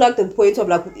what I don't like the point of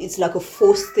like it's like a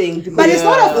forced thing. Because But it's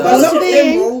not a But forced some of them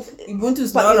thing. will- Ubuntu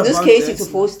is But not in this about case, that. it's a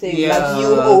forced thing. Yeah. Like you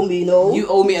owe me, no. You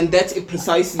owe me, and that's it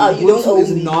precisely. You don't Ubuntu owe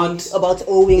is me not. about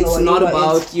owing. it's or not whatever.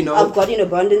 about, It's, you know- I've got in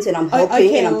abundance and I'm helping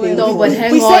okay, and I'm paying. No, for but it.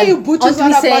 hang We on. say Ubuntu's Aren't we not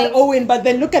about saying- Owen, but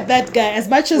then look at that guy. As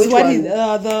much as Which what one? he,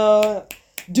 the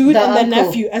dude The and the uncle.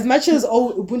 nephew, as much as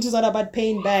Ubuntu's not about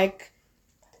paying back.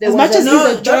 There As was much a- as No, he's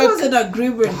a that jerk. was an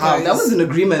agreement. How? Guys. That was an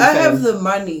agreement. I fam. have the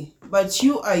money, but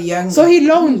you are young. So he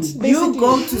loaned. Basically. You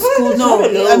go to school. not No, a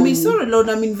I loan. mean, it's not a loan.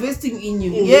 I'm investing in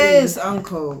you. In Yes,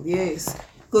 uncle. Yes,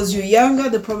 because you're younger.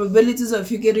 The probabilities of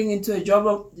you getting into a job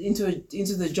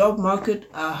into the job market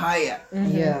are higher.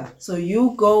 Yeah. So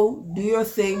you go do your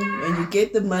thing. When you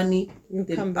get the money, You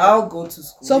then come back. I'll go to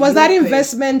school. So was You that pay.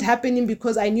 investment happening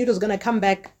because I knew it was gonna come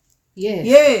back? Yeah.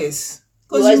 Yes,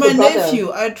 because Who you're is my the brother?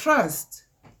 nephew. I trust.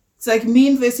 It's like me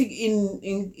investing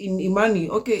in Imani.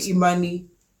 Okay, Imani.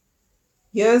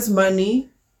 Here's money.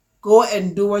 Go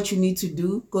and do what you need to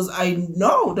do because I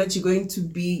know that you're going to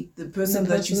be the person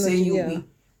that you say you'll be.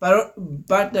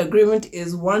 But the agreement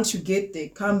is once you get there,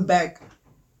 come back.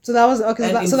 So that was okay.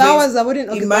 And So that invest. was I wouldn't.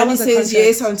 Okay, that Imani was a says contract.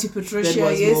 yes, Auntie Patricia.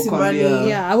 That was Yes, more Imani. yeah.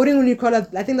 Yeah, I wouldn't really call it.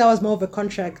 I think that was more of a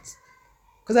contract.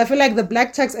 Because I feel like the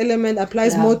black tax element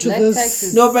applies more to black this. tax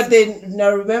is- No, but then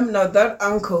now remember now that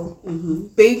uncle,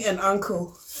 being an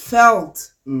uncle,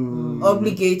 felt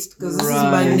obligated because this is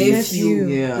my Right. nephew.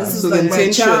 Yeah. This is So the like my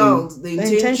intention- child. The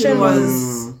intention intention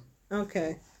was,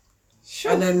 Okay.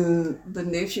 and then the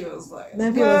nephew was like,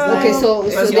 Nephew was like- Okay, so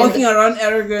I was then- walking around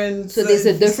arrogant. So there's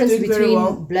a he's difference doing very between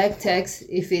well. black tax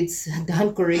if it's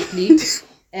done correctly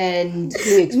and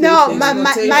No, my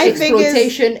thing is.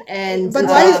 exploitation and But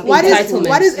entitlement.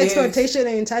 what is exploitation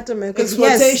and entitlement? Because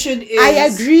yes, Exploitation is- I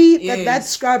agree that yes. that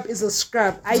scrub is a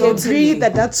scrub. I Totally. agree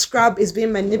that that scrub is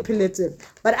being manipulative.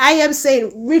 But I am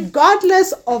saying,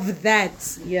 regardless of that,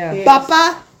 Yeah.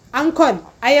 Papa, Uncle,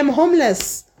 I am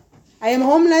homeless. I am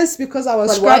homeless because I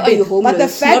was But why are scrubbing. you homeless? But the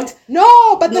fact,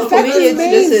 No, the fact for me,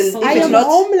 remains, listen, I if it's am not-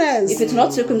 homeless. If it's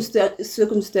not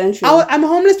circumstantial, I'm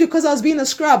homeless because I was being a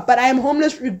scrub, but I am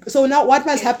homeless. So now what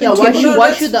must happen Yeah, to why me? should, No, why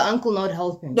that's- should the uncle not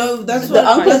help him? No, that's The what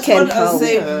uncle that's can what I help.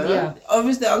 say. Yeah.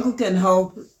 Obviously, the uncle can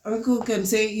help. Uncle can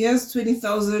say, "Here's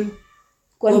 20,000.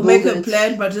 go and We'll make build a it.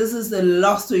 plan, but this is the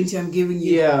last 20 I'm giving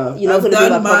you." Yeah. You're not I've going to be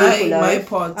done my problem for my life.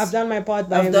 part. I've done my part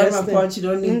by I've done my investing. part. You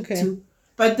don't need Okay. to.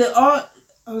 But there are.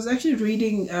 I was actually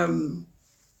reading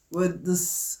with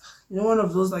this. You know, one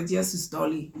of those like Yes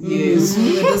Dolly. Yes.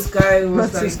 Where this guy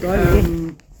was What's his like,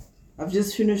 story? I've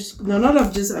just finished. No, not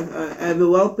I've just. I have a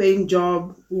well-paying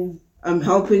job. Yeah. I'm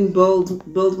helping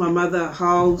build my mother a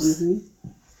house,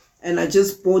 and I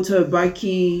just bought her a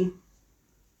bikey.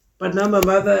 But now my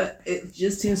mother, it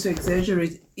just seems to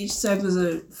exaggerate. Each time there's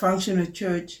a function at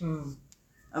church,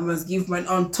 I must give money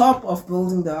on top of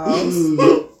building the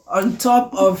house, on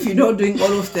top of doing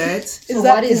all of that. So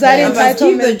what is that I must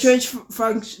give the entitlement? church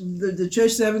function. The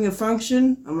church is having a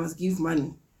function. I must give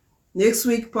money. Next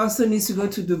week, pastor needs to go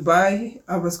to Dubai.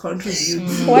 I must contribute.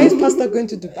 Why is Pastor going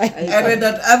to Dubai? And then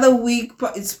that other week,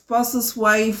 it's pastor's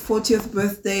wife 40th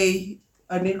birthday.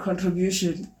 I need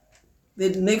contribution.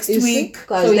 The next You see? week,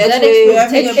 Guys, So is that's that where- we're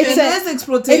having a exploitation? that's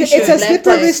exploitation. It's a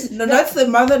slippery. tax. No, that's the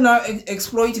mother now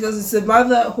exploiting because it's the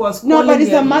mother who was No, but calling is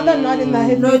the him. mother not in the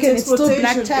head? No, it's It's still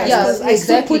black exploitation. tax. Yeah, I still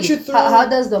exactly. put you through. How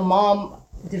does the mom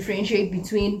differentiate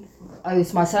between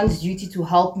it's my son's duty to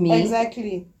help me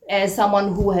Exactly. as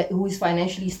someone who is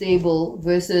financially stable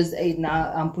versus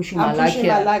now I'm pushing my I'm luck pushing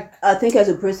here. my luck. I think as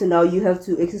a person now, you have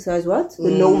to exercise what?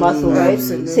 The no muscle, right?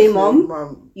 Say,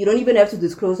 mom, you don't even have to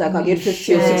disclose, like, I get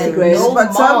 50 or 60 grand. No,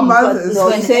 But some mom, mothers, No,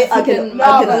 you when say, I can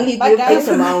African- only but give guys- X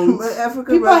amount. but African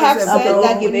People mothers have have said don't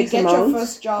that give when you X get amount. your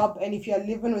first job and if you're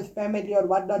living with family or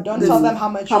whatnot, don't tell them how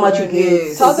much How much you earn.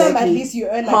 get. Tell them at Exactly. least you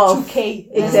earn like Half. 2K.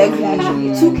 Exactly. Actually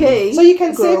earn. 2K. So you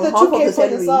can girl, save the half of 2K for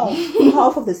salary. yourself.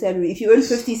 Half of the salary. If you earn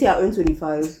 50, say I earn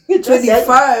 25.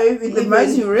 25, it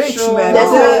makes you rich, Sure. man. That's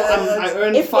I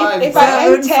earned If 5. I I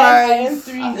earn earn 10, five. I earn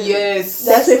 3. Yes.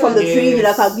 That's why from the Yes. 3,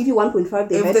 like, I'll give you 1.5.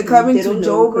 They If mess they're me. coming They to don't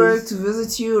know, Joburg 'cause- to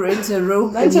visit you, rent a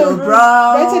room, Rent and a you're room,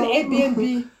 brown. rent an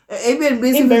Airbnb. Airbnb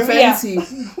is In even Berea. fancy.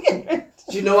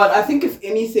 Do you know what? I think if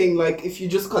anything, like if you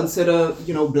just consider,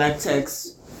 black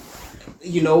tax,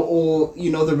 or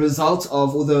the result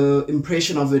of or the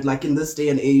impression of it, like in this day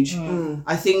and age,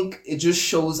 I think it just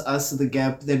shows us the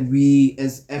gap that we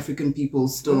as African people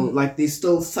still like. There's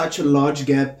still such a large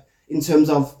gap in terms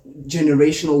of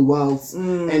generational wealth,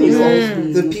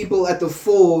 and the people at the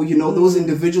fore, those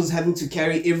individuals having to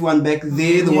carry everyone back.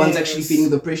 They're the ones actually feeling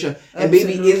the pressure, and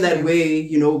maybe in that way,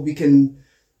 we can.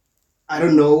 I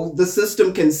don't know, the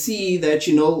system can see that,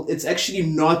 it's actually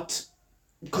not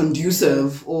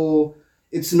conducive or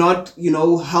it's not,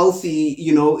 healthy,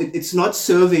 it's not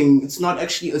serving, it's not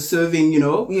actually a serving,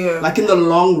 like in the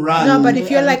long run. No, but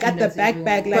if you're like think at the that's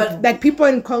backpack, But- like people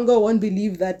in Congo won't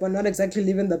believe that we're not exactly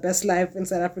living the best life in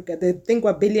South Africa. They think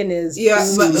we're billionaires. Yeah,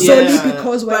 but- solely Yeah.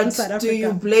 because we're in But South do you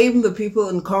Africa. blame the people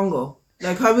in Congo?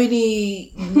 Like how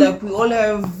many, like we all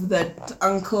have that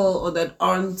uncle or that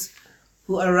aunt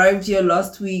who arrived here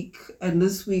last week and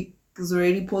this week is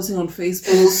already posting on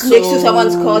Facebook. Next to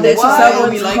someone's car, next to Why someone's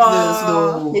are we like car. this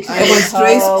though? Next to And someone's it's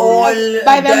dressed house. all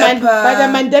By the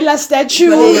dapper, Mandela statue.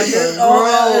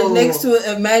 Bro. next to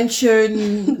a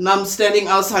mansion. Now I'm standing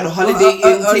outside a Holiday Inn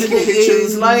taking Holiday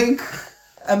pictures, Inn. like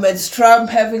I'm at Trump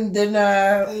having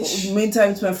dinner.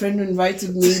 Meantime, my friend who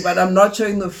invited me, but I'm not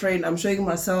showing the friend. I'm showing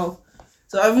myself.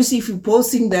 So obviously, if you're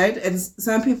posting that, and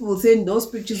some people will send those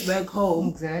pictures back home,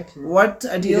 Exactly. what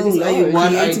ideals are you what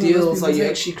creating? ideals those are you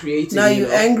people's actually creating? Now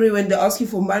you're angry when they ask you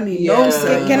for money. Yeah. No,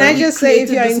 sir. Can I just say, if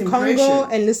created you're this in Congo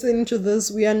impression. and listening to this,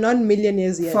 we are not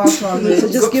millionaires yet. Far from it. So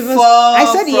just give us. Far I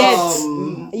said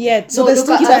from- yet. So So there's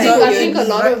look, still I time. think a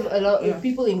lot Yeah. of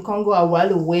people in Congo are well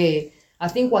aware. I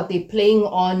think what they're playing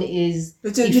on is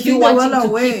But do you if think you they're want well to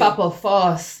aware? keep up a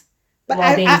farce, But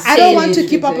while they I don't say want to it.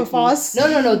 keep up a fuss.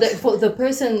 No. For the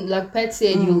person, like Pat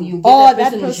said, you get Oh,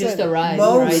 that person who's that just person. arrived,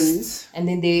 Most. right? And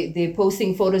then they're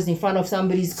posting photos in front of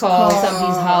somebody's car,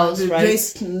 somebody's house, right?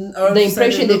 The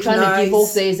impression they're trying to give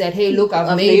off there is that, hey, look,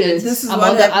 I've made it. This is I'm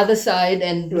what on the other side,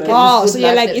 and look at Oh, this so good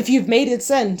you're life like, that- if you've made it,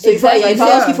 send. So if I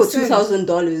ask you for same.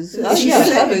 $2,000,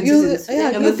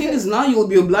 Yeah, And the thing is, now you'll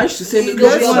be obliged to send it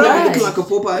That's because you want right. to look like a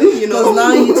Popeye, you know. Because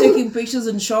now you're taking pictures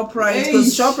in ShopRite,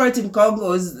 because Hey. ShopRite in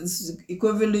Congo is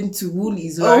equivalent to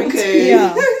Woolies, right? Okay.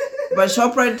 Yeah, But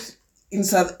ShopRite in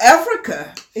South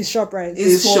Africa it's ShopRite.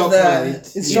 is It's for the...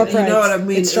 ShopRite. It's You ShopRite. know what I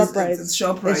mean? It's ShopRite. It's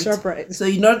ShopRite. It's ShopRite. So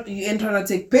you ain't trying to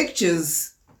take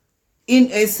pictures in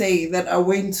SA that I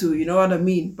went to, you know what I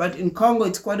mean? But in Congo,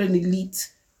 it's quite an elite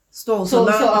store. So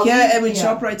now are here we- I am in yeah.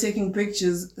 ShopRite taking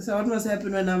pictures. So what must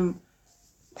happen when I'm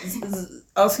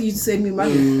asking you to send me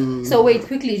money? So wait,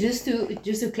 quickly, just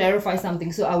to clarify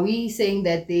something. So are we saying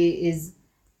that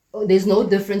there's no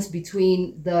difference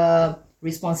between the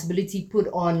responsibility put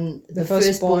on the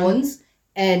firstborn. firstborns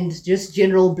and just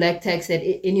general black tax that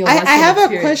any of us I can have a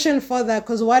experience? question for that,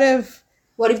 because what if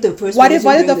the first what if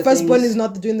the firstborn is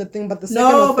not doing the thing, but the second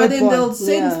No, or but third then they'll born?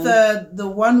 send the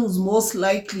one who's most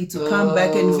likely to come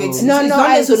back and fix it. No, It's no, not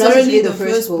I- necessarily so the not the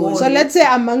firstborn. firstborn. So let's say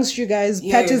amongst you guys,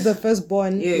 Pat Yes. is the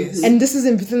firstborn, Yes. and this is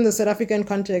within the South African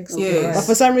context. Yes. But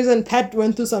for some reason, Pat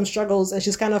went through some struggles, and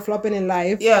she's kind of flopping in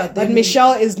life. Yeah, But then-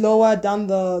 Michelle is lower down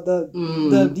the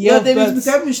year Yeah, of then it's births.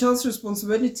 become Michelle's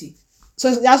responsibility. So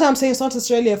that's what I'm saying. It's not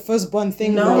necessarily a firstborn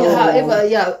thing. No. though. However,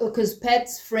 yeah, because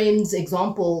Pat's friend's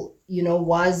example,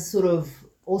 was sort of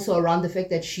also around the fact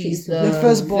that she's the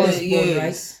firstborn. Yes.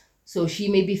 right? So she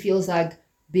maybe feels like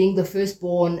being the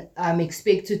firstborn, I'm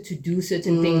expected to do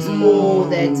certain things, or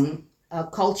that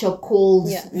culture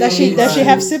calls. Yeah. Does she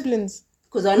have siblings?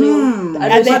 Because I know...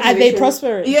 Are they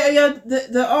prosperous? Yeah,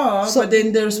 there are, So- but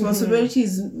then the responsibility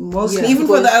is mostly, Yeah, even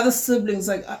for because- the other siblings,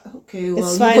 like, okay, well,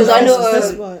 It's you fine. Because I guys- know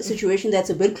That's a why. situation that's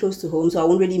a bit close to home, so I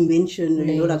won't really mention,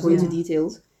 like go into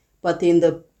details. But then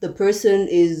the person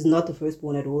is not the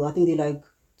firstborn at all. I think they're like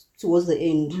towards the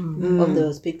end of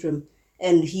the spectrum.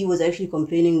 And he was actually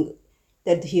complaining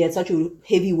that he had such a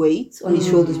heavy weight on his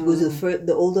shoulders because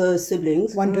the older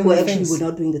siblings Weren't doing were the actually things. were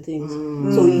not doing the things.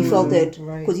 So he felt that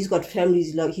Right. because he's got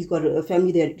families, like he's got a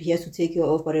family that he has to take care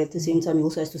of, but at the same time he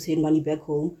also has to send money back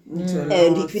home.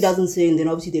 And if he doesn't send, then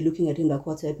obviously they're looking at him like,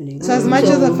 what's happening? So as much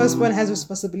as the firstborn has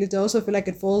responsibility, I also feel like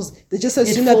it falls. They just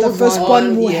assume that the falls firstborn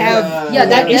on- will yeah. have Yeah,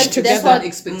 that ish that's together. what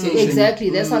expectation.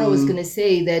 Exactly. That's what I was gonna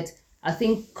say. That I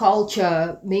think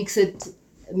culture makes it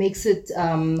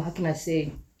how can I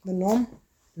say, The norm.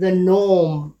 the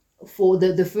norm for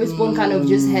the firstborn kind of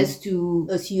just has to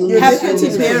assume You're Have- the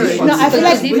anti-parent. No, I feel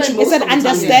like Because even it's most an of the time they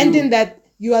understanding do. that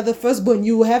you are the firstborn.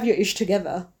 You will have your ish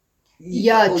together.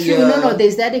 Yeah, Oh, true. yeah. No,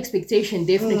 there's that expectation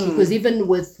definitely because even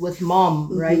with mom,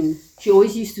 right? She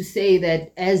always used to say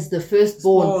that as the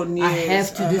firstborn, Firstborn, I yes,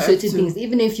 have to I do have certain to. things,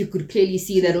 even if you could clearly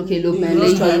see that. Okay, look, You my don't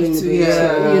lady, have to,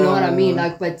 yeah. you know what I mean?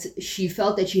 Like, but she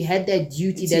felt that she had that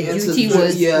duty. That As a duty first-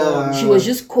 was yeah. she was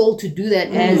just called to do that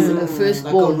as a like a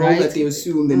firstborn, role right? that they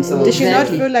assume themselves. Did she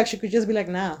Exactly. not feel like she could just be like,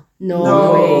 nah? No,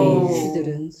 No. way. she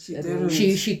didn't. She at didn't. all.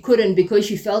 She couldn't because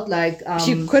she felt like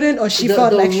She couldn't, or she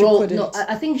felt like she couldn't. No,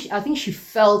 I think she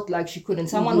felt like she couldn't.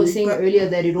 Someone was saying But- earlier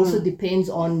that it also depends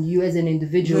on you as an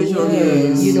individual.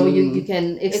 Yes. You know, you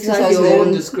can exercise Exercise your your own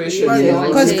own discretion. you know, Yeah.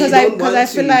 I'd say- Because don't want I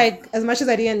feel to. like as much as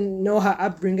I didn't know her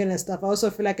upbringing and stuff, I also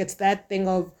feel like it's that thing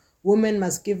of women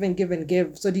must give and give and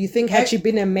give. So do you think had she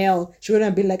been a male, she wouldn't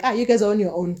have been like, you guys are on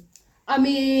your own? I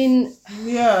mean,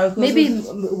 Yeah, 'cause maybe it's-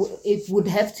 it would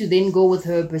have to then go with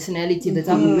her personality, the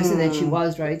type of person that she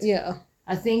was, right? Yeah.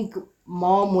 I think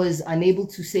mom was unable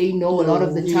to say no a lot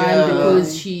of the time Yeah.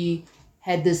 because she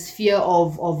had this fear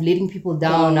of letting people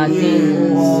down, I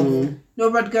think. Or, No,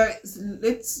 but guys,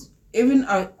 let's even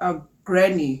our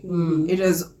granny, it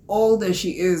is all that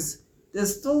she is.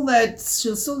 There's still that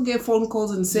she'll still get phone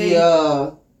calls and say,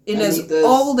 Yeah. in I as need this.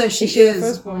 all that she Is she the is.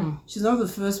 firstborn? She's not the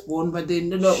firstborn, but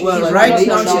then She's well, like right the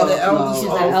now she's child the now. eldest she's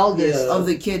of, the eldest. Yeah. of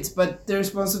the kids. But the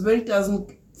responsibility doesn't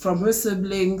from her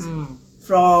siblings,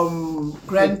 from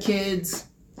grandkids,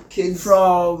 Kids.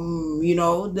 from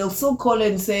they'll still call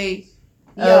and say,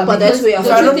 Yeah, but that's because where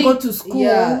if I don't don't you go to school,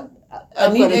 Yeah.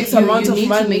 I need X amount you of need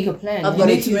money. to make a plan. I've You got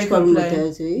a need to huge make a problem with plan.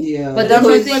 that, eh? Yeah. But That's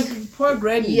don't you why think? poor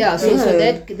granny. Yeah, so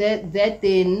Yeah. that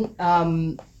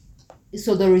then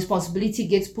so the responsibility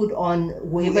gets put on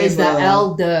whoever is the Whoever.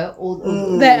 elder or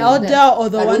The elder or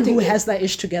the I don't one who think- has that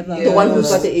ish together? The one who's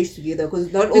got the age together,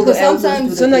 because not all Because the elders sometimes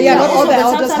do So the no, thing. yeah, not all also, the but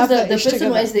elders sometimes have the the ish person who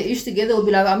together. has the ish together will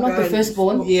be like, I'm not the Right.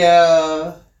 firstborn.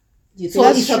 Yeah. You So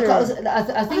think it's That's a, true.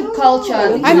 I think culture.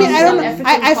 I mean, I don't know. African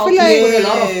I feel culture like- put a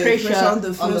lot of pressure on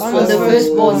the first on the born.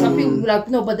 firstborn. Some people be like,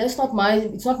 no, but that's not my.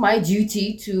 It's not my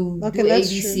duty to Okay, do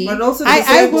that's ABC. But also, at the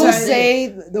I same will time, say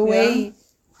the way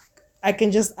I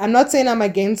can just, I'm not saying I'm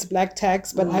against black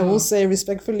tax, but I will say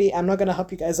respectfully, I'm not going to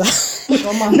help you guys out.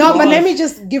 Oh my No, but let gosh. me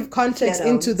just give context Flat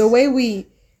into out. the way we,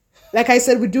 like I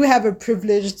said, we do have a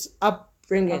privileged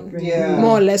upbringing, Yeah.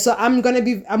 more or less. So I'm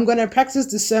gonna practice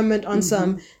discernment on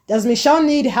some. Does Michelle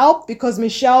need help because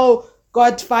Michelle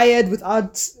got fired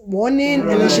without warning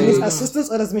and then she needs Right.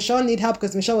 assistance, or does Michelle need help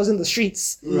because Michelle was in the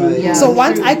streets? Right. Yeah. So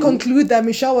once true. I conclude that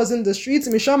Michelle was in the streets,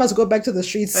 Michelle must go back to the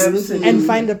streets Absolutely. and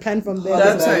find a plan from there.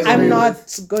 That's I I'm agree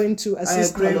not going to I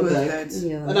assist agree all of with that. that.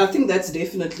 Yeah. And I think that's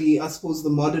definitely, I suppose, the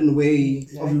modern way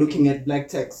of looking at black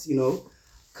tax, you know,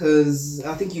 because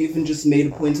I think you even just made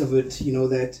a point of it, you know,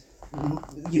 that,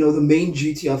 you know, the main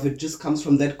duty of it just comes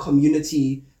from that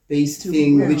community-based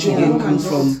thing, which again comes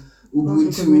from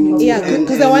Ubuntu. Yeah, and-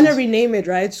 because they want to and- rename it,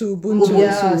 right, to Ubuntu.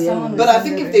 Yeah, someone But was I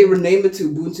think saying if that they rename it to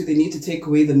Ubuntu, they need to take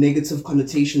away the negative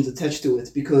connotations attached to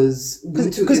it, because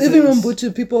Ubuntu Because isn't- even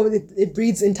Ubuntu, people, it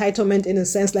breeds entitlement in a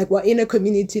sense, like we're in a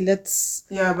community, let's...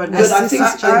 Yeah, but But I think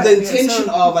the intention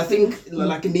so- of, I think,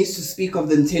 like, it needs to speak of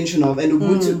the intention of, and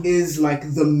Ubuntu is like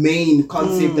the main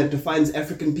concept that defines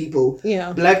African people.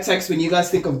 Yeah. Black tax, when you guys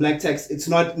think of black tax, it's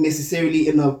not necessarily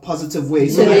in a positive way.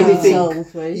 So The I name don't think,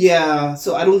 itself, right? yeah,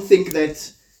 so I don't think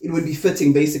that it would be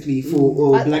fitting, basically, for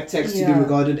black tax to be yeah.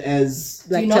 regarded as. Do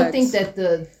Black you not tax. think that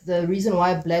the reason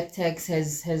why black tax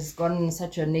has gotten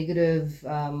such a negative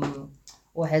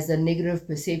or has a negative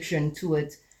perception to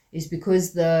it is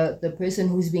because the person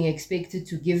who's being expected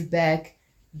to give back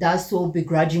does so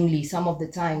begrudgingly some of the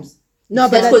times. No,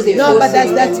 but That's 'cause they no, but force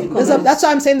that's it. that's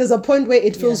why I'm saying there's a point where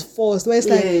it feels forced, where it's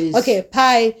like, Yes. okay,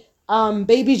 Pi,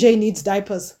 baby J needs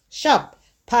diapers. Sharp.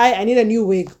 Pi, I need a new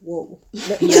wig. Whoa.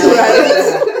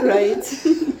 Right.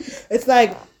 It's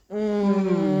like,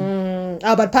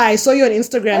 but Pi, I saw you on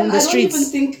Instagram in the I streets. don't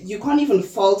even think you can't even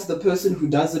fault the person who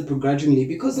does it begrudgingly,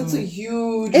 because it's a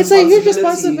huge. It's a huge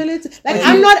responsibility. Like But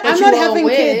I'm you- not but you not are having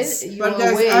aware- kids. you But are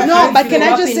guys, aware I- No, that but you can grew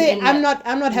I up just say in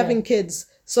I'm not having kids.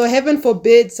 So heaven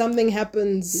forbid something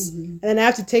happens and then I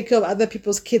have to take care of other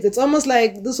people's kids. It's almost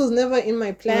like this was never in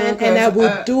my plan Okay, and I would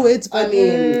I- do it. But I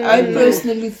mean, I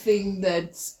personally think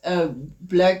that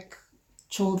black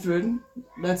children,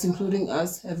 that's including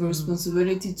us, have a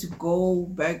responsibility to go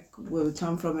back where we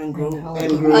come from and grow.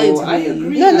 And grow. I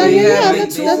agree. No, I yeah,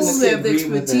 definitely that's- We have the agree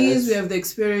with expertise, that. we have the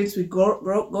experience, we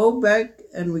go back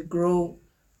and we grow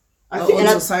I our think own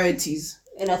And I- societies.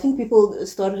 And I think people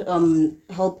start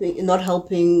not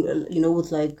helping,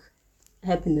 with like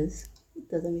happiness.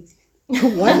 Does that make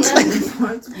sense?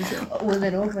 what? Was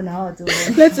it over now?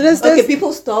 let's Okay,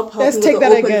 people stop let's helping take with that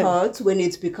the open again. heart when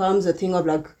it becomes a thing of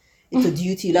like it's a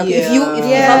duty. Like if Yeah. you have got in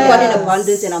Yes.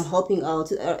 abundance and I'm helping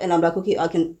out and I'm like, okay, I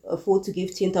can afford to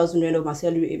give 10,000 rand of my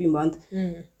salary every month.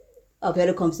 I've had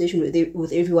a conversation with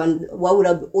everyone. Why would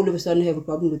I all of a sudden have a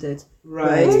problem with that?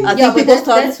 Right. I Yeah, think but people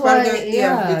start. that's why. but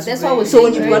Yeah, it's that's why I was So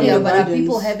saying when you've got earlier. an But are abundance-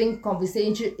 people having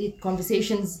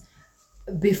conversations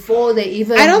before they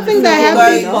even? I don't think they feel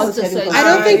have- responsible? I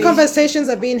don't think I- conversations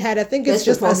are being had. I think it's That's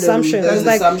the just problem. assumptions. That's It's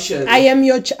like assumption. I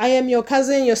am your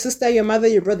cousin, your sister, your mother,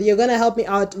 your brother. You're gonna help me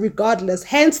out regardless.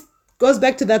 Hence goes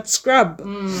back to that scrub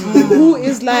who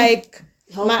is like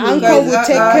my me. uncle Guys, will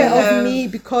take I care of have- me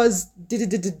because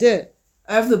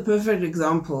I have the perfect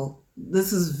example.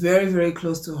 This is very, very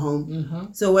close to home.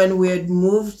 So when we had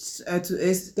moved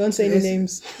to Don't say any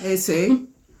names. SA,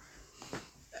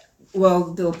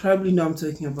 well, they'll probably know I'm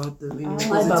talking about them anyway,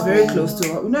 because it's Baba. very close to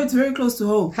home. No, it's very close to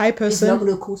home. Hi It's not person.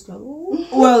 gonna cost like, oh.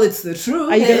 Well, it's the truth.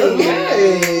 Are you gonna,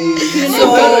 Hey.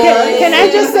 can I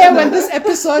just say when this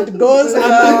episode goes,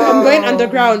 I'm going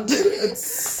underground.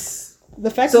 The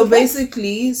fact. So the fact-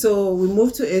 basically, so we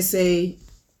moved to SA.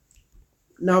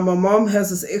 Now my mom has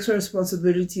this extra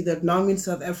responsibility that now I'm in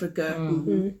South Africa.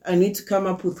 I need to come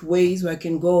up with ways where I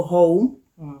can go home,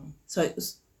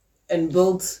 and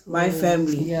build my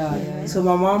family. Yeah. So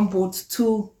my mom bought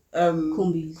two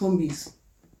Combis.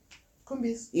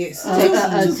 Combis. Yes.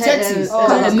 Two taxis. a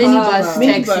minibus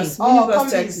Minibus. taxi. Minibus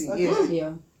combis, taxi. okay. Yes.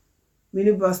 Yeah.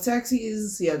 Minibus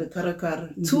taxis. Yeah, the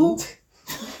karakar. Two.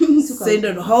 Send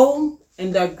it home,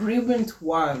 and the agreement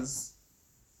was,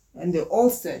 and they all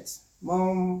said,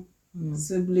 mom,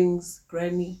 siblings,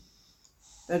 granny.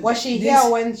 that Was she this-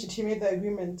 here when she made the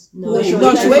agreement? No, she was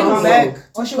went in back.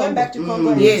 Oh, she went back to Congo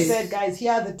and Yes. she said, guys,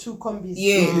 here are the two combis.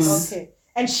 Yes. Okay.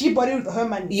 And she bought it with her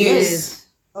money. Yes.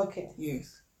 Okay.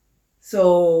 Yes.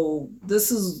 So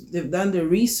they've done the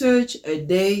research a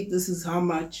day. This is how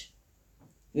much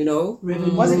you know,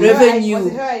 Was it revenue.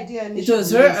 her idea? It Initially?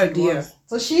 was her idea.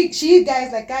 So she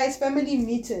guys, family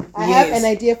meeting. I have an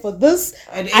idea for this.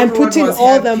 And I'm everyone putting was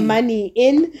all the happy. money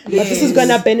in, but this is Yes.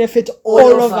 gonna benefit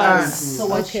all of us. So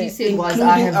what she said was, Including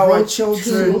I have our brought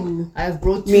children. I have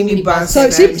brought two Minibus. So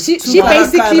vans. she Two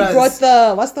basically caracaras. brought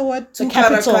the what's the word? The Two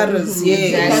capital. caracaras,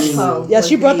 yes. Exactly. Yeah,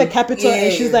 she brought the capital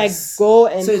and she's like, Yes. go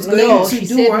and So it's going No, to she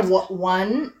do said what?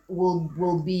 one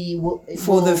will be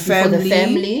For the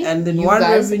family, and then you one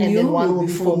guys, revenue and then one will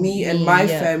be for me and my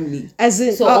yeah. family. as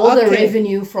in So all the okay.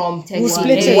 revenue from taxi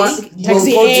split A it. One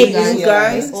Taxi will go A, to you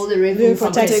guys. all the revenue for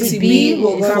from taxi taxi B B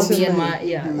will will come come to me and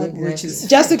me. my Which is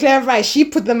Just to clarify, she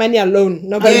put the money alone.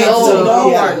 Nobody yes, else. No,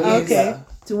 no yeah. one. Yes. Okay.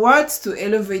 Towards to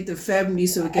elevate the family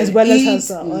so we can As well eat, as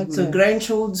herself. Okay. so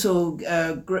grandchildren, so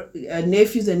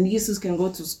nephews and nieces can go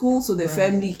to school, so the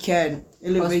family can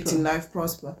elevate in life,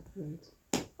 prosper.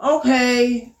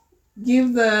 Okay,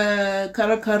 give the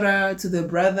kara to the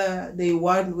brother. They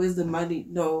want, where's the money?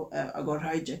 No, I got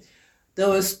hijacked. There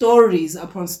were stories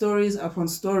upon stories upon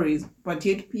stories, but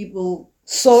yet people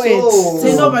say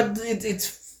no, but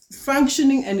it's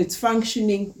functioning and it's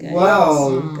functioning.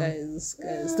 Wow. Guys,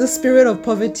 the spirit of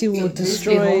poverty will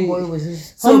destroy. Homeboy was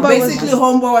just So Homeboy was basically,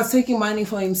 Homeboy was taking money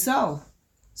for himself.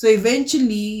 So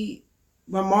eventually,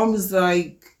 my mom is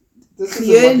like,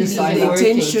 clearly this isn't the working.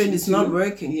 intention is not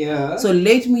working. Yeah. So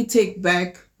let me take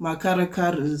back my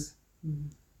karakaras.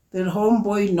 Then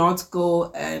Homeboy not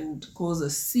go and cause a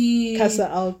scene. Curse her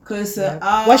out. Curse her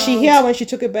out. Was she here when she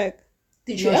took it back?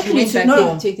 Did she No, she actually went back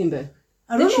home. take him back?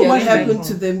 I don't Did know she what actually happened back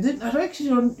to them. I actually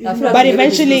don't. I feel like But maybe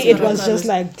eventually this it was was just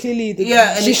like clearly the,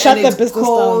 and she it- shut and the it business down.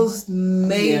 caused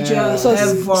major Yeah. So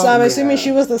havoc. I'm assuming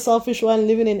she was the selfish one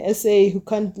living in SA who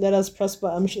can't let us prosper.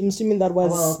 I'm assuming that was.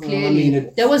 well, I clearly mean,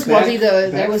 it that was probably the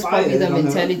backfired on her.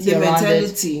 mentality The around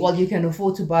mentality. it. Well, you can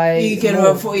afford to buy. You can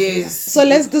more. afford, yes. So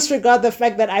let's disregard the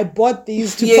fact that I bought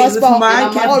these to Yes, with prosper my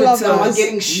all of capital. I'm us.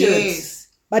 getting shit. Yes.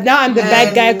 But now I'm the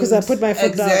bad guy because I And put my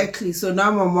foot down. exactly. So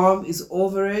now my mom is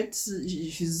over it.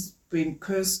 She's been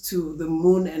cursed to the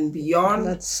moon and beyond.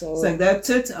 That's so. It's like, that's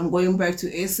it. I'm going back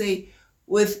to SA.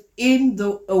 Within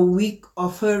a week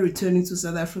of her returning to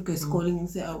South Africa, is calling and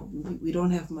say, "Oh, we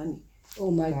don't have money."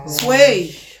 Oh my god.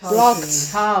 Sway.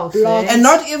 Blocked. House, Blocked. And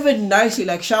not even nicely,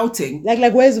 like shouting.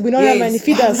 Like where's we don't have money,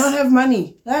 feed We us. don't have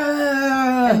money.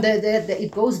 Ah. And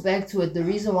it goes back to it. The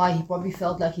reason why he probably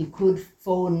felt like he could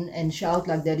phone and shout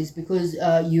like that is because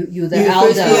you're the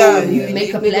elder. you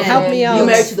make a make a plan. Help me out. You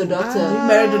married to the doctor. You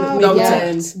married the With doctor.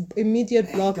 that.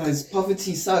 Immediate block. Guys,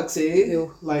 poverty sucks, eh?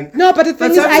 Like, No, but the thing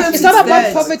But is, sometimes it's not it's about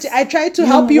that. poverty. I try to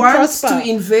help you want prosper. to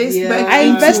invest Yeah. back I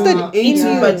invested into, in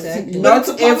you. but Exactly. but not it's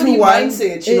a poverty everyone.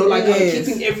 mindset, you know, like I'm Yes.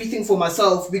 keeping everything for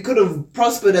myself. We could have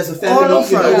prospered as a All family,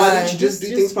 of you know, us. why don't you just do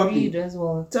things properly? read as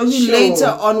well. Tell you Sure. later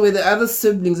on with the other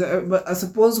siblings, but I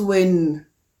suppose when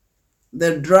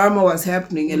the drama was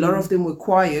happening, a lot of them were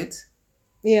quiet,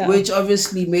 Yeah. which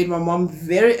obviously made my mom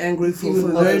very angry for a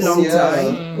very worse, long yeah.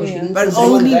 time. Yeah. But Because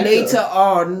only they want later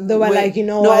on, They were when- like, you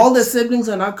know no, what? all the siblings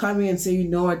are now coming and say, you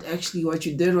know what, actually what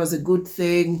you did was a good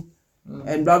thing,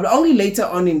 and blah blah. Only later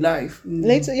on in life.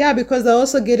 Later, yeah, because they're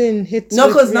also getting hit. No,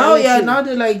 with because now, reality. now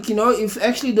they're like, you know, if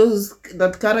actually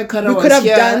that Kara We was could have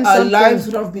here, done our something. lives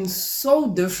would have been so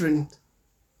different.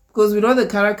 Because we know the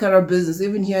Kara business,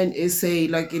 even here in SA,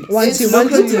 like Once you it's want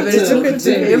to, lucrative, it's it's lucrative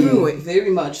lucrative. everywhere. Very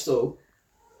much so.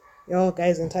 Yo,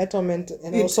 guys, entitlement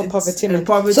and It- also it's- poverty. and man.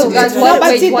 poverty. So, Guys, no, what- but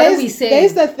wait, see, what are we saying?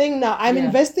 there's the thing now. I'm Yeah.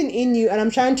 investing in you, and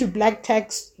I'm trying to black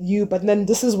tax you, but then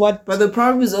this is what. But the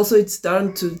problem is also it's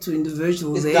down to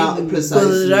individuals. It's eh? down Because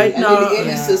precisely. right and now, in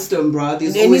any system, bruh,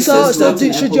 there's In any always system. this So,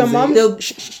 rotten should your apples, mom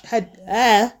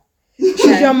eh? They'll-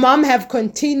 should your mom have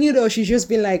continued, or she's just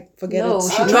been like, forget No, it?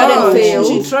 she tried and No, failed.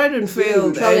 She tried and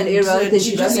failed. Trial and error, then she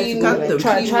she just just had to cut go them.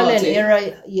 Trial and hearted.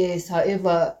 error, yes.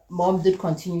 However, mom did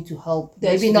continue to help.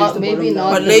 That's Maybe the not. bottom Maybe line.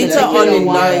 not. But the later on particular in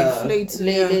one. life, later,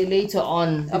 Later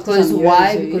on, After because some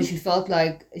why? years, eh? Because she felt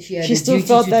like she had She a still duty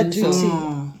felt to that do duty.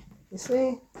 so. You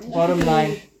see, Bottom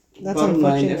line. that's Bottom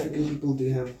line, unfortunate. African people do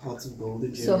have hearts of gold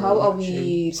in So general. how are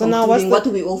we? So now, what's concluding? the, what do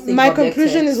we all think? my about black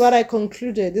conclusion tax? is what I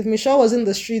concluded. If Michelle was in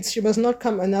the streets, she must not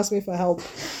come and ask me for help.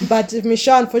 But if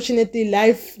Michelle, unfortunately,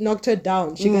 life knocked her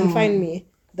down, she can find me.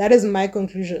 That is my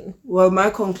conclusion. Well, my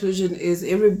conclusion is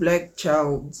every black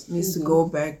child needs to go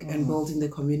back and build in the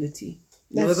community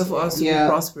in order for us to Yeah. be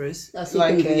prosperous. That's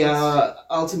Like, second best. yeah,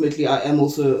 ultimately, I am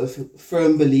also a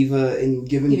firm believer in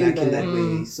giving Giving back in back. that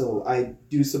way. So I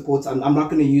do support. I'm not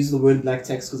going to use the word black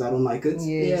tax because I don't like it.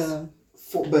 Yes.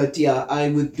 Yeah. But yeah, I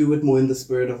would do it more in the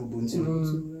spirit of Ubuntu.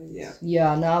 Yeah.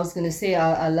 Yeah, no, I was gonna say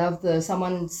I love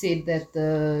someone said that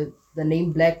the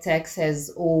name Black Tax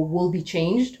has or will be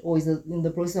changed or is in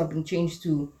the process of being changed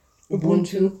to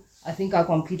Ubuntu. I think I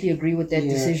completely agree with that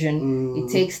decision.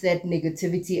 It takes that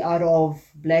negativity out of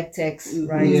Black Tax,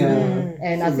 right?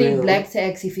 And I think Black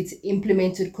Tax, if it's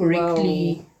implemented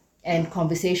correctly and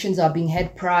conversations are being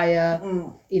had prior,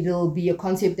 it'll be a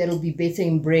concept that'll be better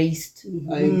embraced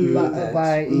I agree with that.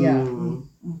 by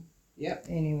Yep.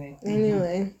 Anyway.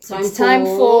 It's time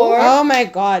for Oh my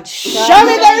God. Show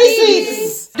me the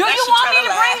receipts. Do you want me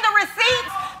to bring the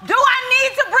receipts? Do I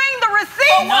need to bring the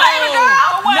receipts, baby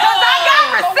girl? Because I got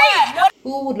receipts.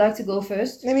 Who would like to go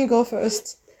first? Let me go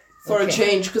first. For a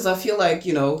change, because I feel like,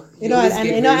 you know, You know, do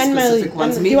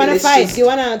you want to fight? Do you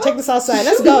want to take this outside?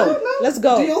 Let's go. Let's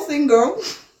go. Do your thing, girl.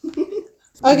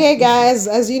 Okay, guys,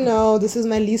 as you know, this is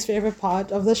my least favorite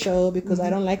part of the show because I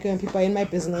don't like it when people are in my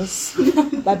business.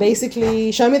 But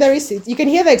basically, show me the receipts. You can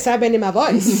hear the excitement in my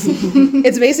voice.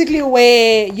 It's basically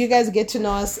where you guys get to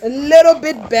know us a little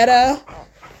bit better.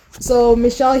 So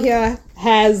Michelle here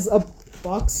has a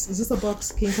box. Is this a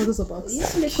box? Can you call this a box?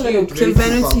 It's a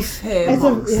Vanity Fair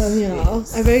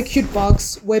box. A very cute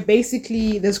box where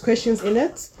basically there's questions in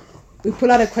it. We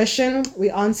pull out a question, we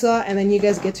answer, and then you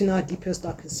guys get to know our deepest,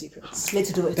 darkest secrets.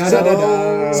 Let's do it.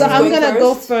 So I'm gonna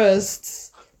go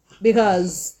first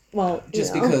because, well,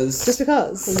 Just you know, because. Just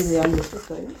because. You're the youngest, let's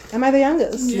go. Am I the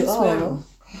youngest? You are.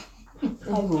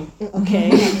 Okay.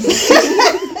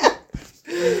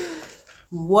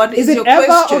 What Is is it your ever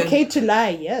question? okay to lie?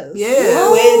 Yes. Yeah,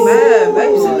 ma'am,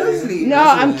 absolutely. No,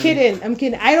 I'm kidding.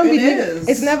 I don't believe is.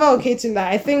 it's never okay to lie.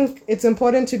 I think it's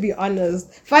important to be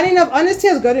honest. Funny enough, honesty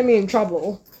has gotten me in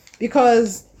trouble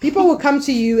because people will come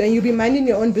to you and you'll be minding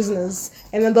your own business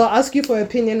and then they'll ask you for an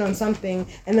opinion on something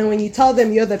and then when you tell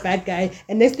them you're the bad guy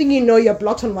and next thing you know you're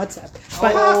blocked on WhatsApp.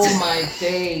 But Oh my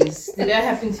days. Did that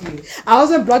happen to you? I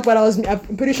wasn't blocked, but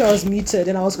I'm pretty sure I was muted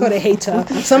and I was called a hater.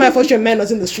 Some of my fortune man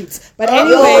was in the streets. But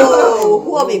anyway,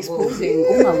 who are we exposing?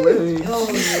 Oh my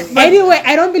word. anyway,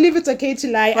 I don't believe it's okay to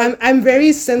lie. I'm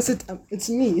very sensitive. It's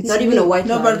me. It's Not me. even a white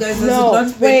No, lie. but guys, does No, it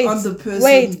not depend on the person?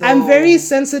 wait. I'm though? very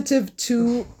sensitive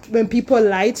to when people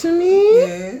lie to me.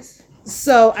 Yes.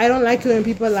 So I don't like it when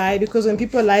people lie because when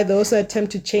people lie, they also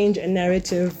attempt to change a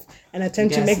narrative and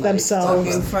attempt to make Gaslight.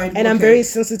 themselves. Okay, fine. And I'm Okay. very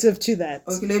sensitive to that.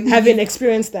 Okay, let me having give-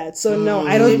 experienced that. So no,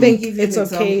 I Let don't me think give you it's an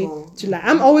okay example. to lie.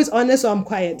 I'm always honest or I'm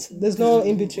quiet. There's no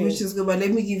in between. Which is good, but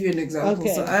let me give you an example.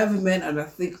 Okay. So I have a man and I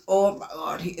think, oh my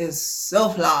God, he is so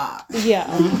fly. Yeah.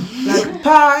 Like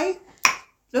pie.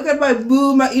 Look at my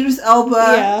boo, my Idris Elba,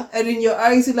 Yeah. and in your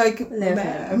eyes you're like,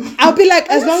 ma'am. I'll be like,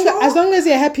 as you long as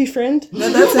you're a happy friend. No,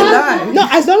 that's a lie. No,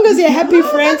 as long as you're a happy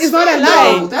friend, it's not a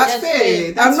lie. No, that's fair.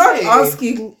 I'm That's not fair.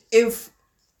 asking if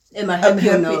Am I I'm happy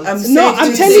or happy. not? I'm saying, No,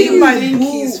 I'm do telling see you. my think boo.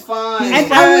 he's fine.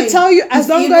 And I will tell you, as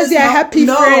long Idris as you're a El- happy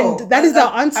No, friend, that is the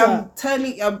I'm answer.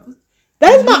 telling you,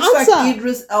 That is my looks answer. Like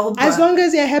Idris Elba. As long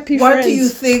as you're a happy What friend. do you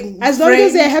think? As long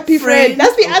as you're a happy friend.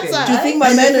 That's the answer. Do you think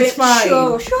my man is fine?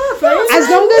 Sure, friends. As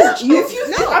long as you... If you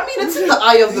I mean, it's in the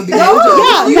eye of the beholder.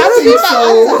 Yeah, You that'll be think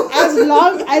my answer. As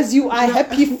long as you are a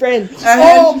happy friend.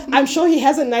 Oh, I'm sure he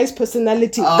has a nice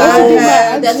personality. That would be my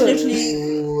answer. That's literally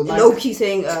Ooh, like, low key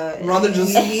saying, rather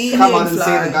just He come out and fly.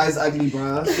 say the guy's ugly,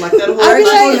 bruh. Like that whole I'll be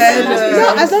Actually, like,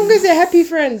 no, as long as you're a happy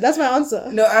friend. That's my answer.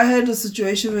 No, I had a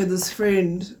situation where this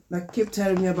friend like kept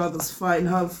telling me about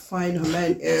how fine her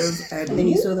man is, and then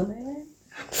you saw the man.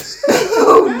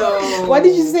 Oh no. What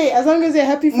did you say? As long as you're a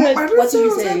happy friend. What did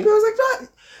you say? I was like, "Nah,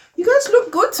 you guys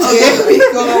look good There together. we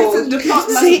go.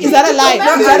 See, is that a lie?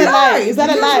 Is that a lie? Is that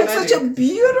a You guys look lie? such a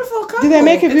beautiful couple. Do they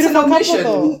make a It's beautiful an couple omission.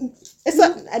 though? It's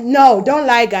a no. Don't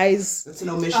lie, guys. It's an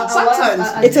omission. I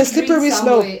Sometimes. It's a did slippery read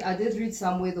slope. somewhere- I did read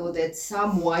somewhere though that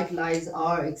some white lies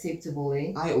are acceptable,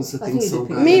 eh? I also I think think it so.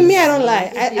 depends. guys. Me, I don't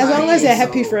lie. As long as you're a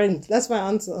happy So, friend, that's my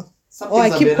answer. some Or I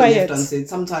things are keep better quiet. left unsaid.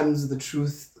 Sometimes the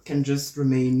truth can just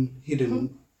remain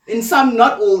hidden. In some,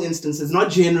 not all instances, not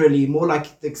generally, more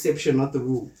like the exception, not the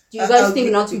rule. Do you guys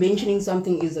think not mentioning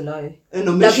something is a lie? An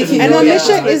omission. if you An know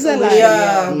omission that- is a lie.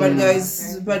 Yeah, but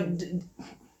guys, but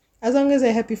As long as you're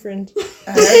a happy friend.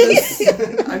 I had this,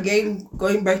 again,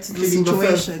 going back to the Pleading the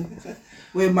fifth. situation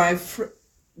where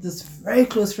this very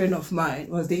close friend of mine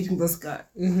was dating this guy,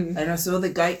 and I saw the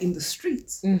guy in the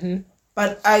streets.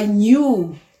 But I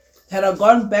knew, had I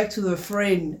gone back to the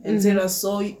friend and said I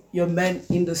saw your man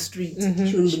in the street,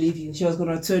 She wouldn't believe you. she was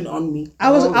gonna turn on me.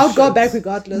 I'll go back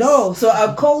regardless. No, so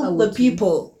I called the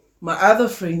people, my other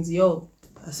friends. Yo,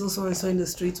 I saw so and so in the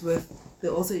streets with. They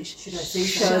also should I say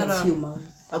shut up? Human.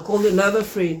 I called another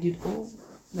friend. Dude, oh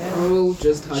man. Rule,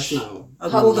 just hush now. I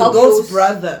called the how girl's close?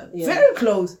 brother. Yeah. Very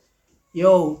close.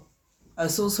 Yo, I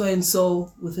saw so and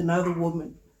so with another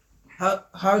woman.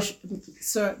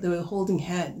 Sir, they were holding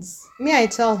hands. Me, I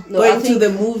tell. No, Going I think to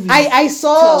the movie. I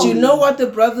saw. Do you know what the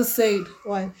brother said?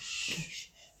 What?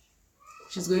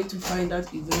 She's going to find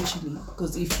out eventually.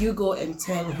 Because if you go and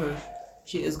tell her,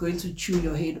 she is going to chew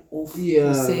your head off.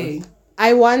 Yeah. For saying.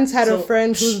 I once had a So-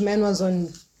 friend whose man was on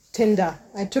Tinder.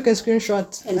 I took a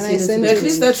screenshot and I sent it sent to At it.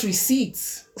 least that's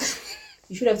receipts.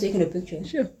 you should have taken a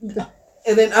picture.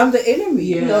 And then I'm the enemy.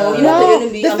 Yeah. No, you're No, not the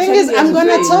enemy. the I'm thing telling is, you I'm as a gonna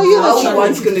friend. tell you the How truth. you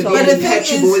want Someone's to going to talk be But an the thing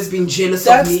attached. You've is, always been jealous of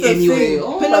That's me the anyway. thing.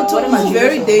 Oh, Pillow talk what am I is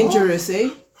very jealous of? dangerous, eh?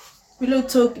 Pillow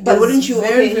talk But is wouldn't you-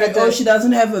 very, okay, very, had the- oh, she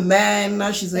doesn't have a man,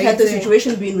 now she's Had the hating.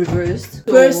 situation been reversed,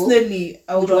 so- Personally,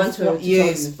 I would You'd have want her to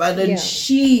yes, tell you. but then Yeah.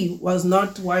 she was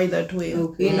not wired that way.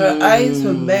 Okay. In her eyes,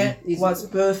 her man Is it- was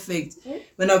perfect.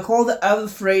 When I called the other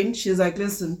friend, she's like,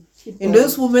 "Listen, in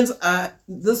this woman's eye,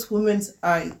 this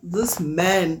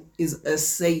man is a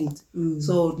saint.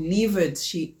 So leave it.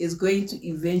 She is going to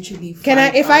eventually. Can I?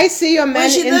 If I see your When man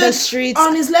she in the did streets,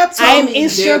 on his laptop, I'm There we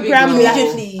Instagram go. live.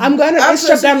 Immediately. I'm going to I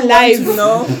Instagram personally live. want to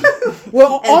know.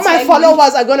 Well, all my tag me.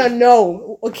 followers are gonna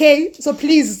know. Okay, so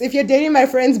please, if you're dating my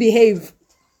friends, behave.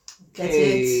 That's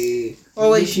it.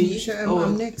 Oh wait, Nikki?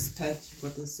 I'm next. Pat,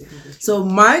 what was the second question? So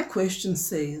my question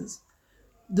says,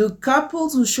 do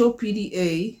couples who show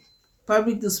PDA,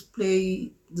 public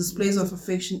displays of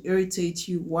affection, irritate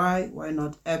you? Why? Why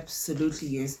not? Absolutely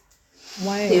yes.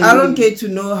 Why? I don't get to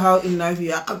know how in life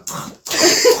you are.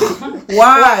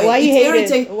 Why? Why you It's hate it?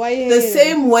 irritating. Why you The hate it?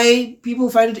 same way people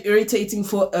find it irritating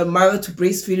for a mother to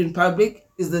breastfeed in public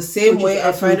is the same Which is way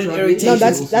I find it absolute irritating. No,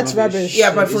 rubbish. that's rubbish.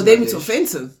 yeah, but It for is them it's rubbish.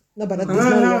 offensive. No, but there's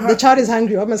no. The child is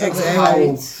hungry. What must I say? Exactly.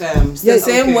 How, fam? The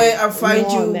same Okay. way I find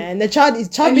No, you. man. The child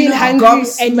And being you hungry and you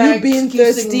gobsmacked, being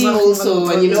kissing thirsty. mouth. Also,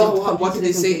 and you know Completely what do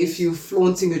they say? different If you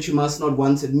flaunting it, you must not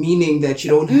want it. Meaning that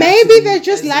you don't. Have Maybe to be they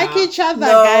just as like loud. each other,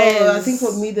 No, guys. I think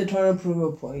for me they're trying to prove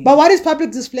a point. But what is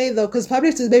public display though? Because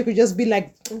public display could just be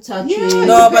like Touching.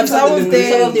 No, but Depends on some the of degree.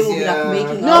 them- Some of them will be Yeah. like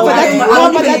making. no, but I that's don't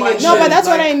no, but even that, mention, no, but that's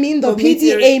what like, I mean. The for me,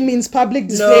 PDA means public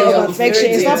display No, of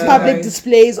affection. It's not yeah, public right.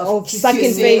 displays of sucking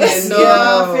Kissing face. and- No.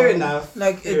 Yeah, fair enough.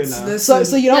 Like Fair it's enough. listen.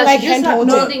 So you don't Yeah, like she just hand like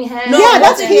holding. holding hands. No, Yeah,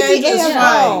 that's holding hands PDA is as fine.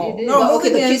 well. No, But holding okay,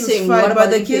 the hands is kissing, fine, what but about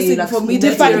the if kissing they, for like, me smooth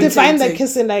that's it? Define the irritating.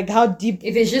 kissing, like how deep.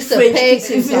 If it's just a French peg,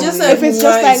 kissing If it's just somewhere. like If it's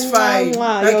just mwah, like it's fine.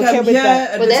 mwah, Like you're okay I'm with here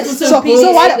that. at But the that's Susan so So, so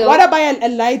PDA though. what about a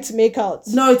light makeout?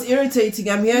 No, it's irritating.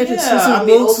 I'm here at the Yeah, Susan I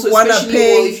mean, also wanna especially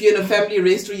pay. if you're in a family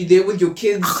restaurant, you're there with your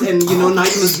kids, and you know now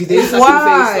you must be there. sucking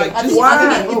Why? face. Like, I just think, Why? I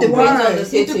think it depends Why? on the It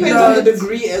setting. depends No, on the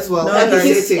degree as well. no, and the Like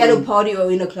if it's setting. at a party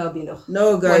or in a club, you know.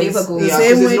 No, guys. Whatever goes. The Yeah, same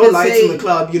because way there's no they lights say, in the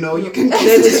club, you know. You can Then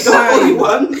kiss it's it all fine. you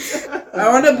want. I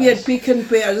want to be at Pick and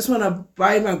Pay. I just want to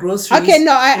buy my groceries. Okay,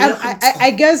 no,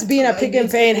 I guess being a pick and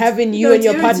pay and having you no, and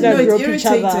your it's partner irritating. No, grope it's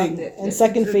each other irritating. and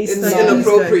sucking faces. It's No.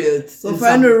 inappropriate. So in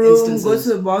find some a room, instances. go to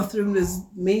the bathroom. There's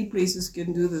many places you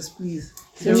can do this, please.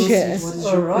 Okay.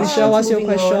 Alright, Michelle, what's your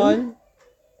moving question? on.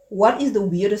 What is the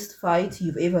weirdest fight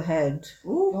you've ever had?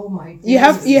 Oh my god. You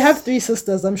have 3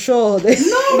 sisters, I'm sure.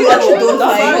 You actually don't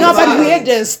fight. No, but Fine.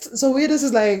 weirdest. So weirdest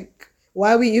is like,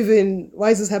 why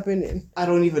is this happening? I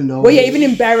don't even know. Well, you're even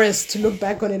embarrassed to look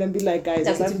back on it and be like, guys,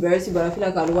 Like, it's embarrassing, but I feel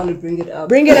like I don't want to bring it up.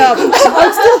 bring it up.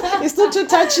 It's still too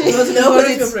touchy. No, Because but it's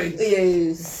your it's, friend.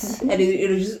 yes. And it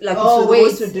was just like, Oh, it's the wait.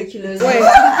 most ridiculous. Wait,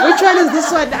 which one is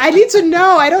this one? I need to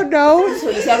know. I don't know. So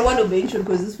you see, I don't want to mention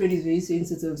because this friend is very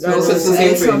sensitive. So No, so it's the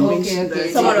same friend.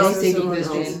 Okay. Someone else Take taking it this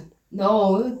question. one.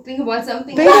 No, think about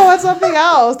something. Think of something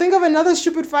else. Think of another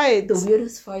stupid fight. The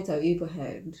weirdest fight I've ever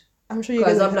had. I'm sure you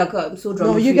guys Because have. I'm so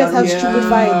drunk. No, you guys have Yeah. stupid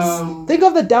fights. Think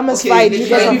of the dumbest Okay, fight you guys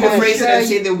maybe have had. rephrase it and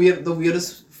say the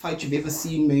weirdest fight you've ever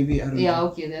seen. Maybe I don't Yeah, know.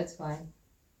 okay, that's fine.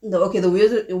 No, okay, the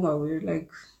weirdest. Oh my word, like.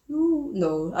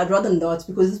 No, I'd rather not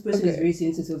because this person is Okay. very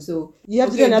sensitive. So You have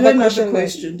to Okay, do another do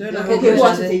question. Do another Okay, okay, who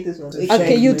wants to question. take this one?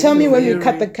 Okay, you tell me when we Very-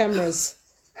 cut the cameras.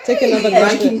 Take another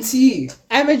Drinking question. tea.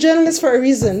 I'm a journalist for a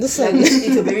reason. Like, Listen.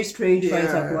 it's a very strange fight.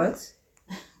 Yeah. Like what?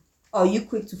 Are you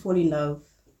quick to fall in love?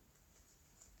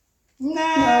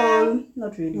 Nah. No,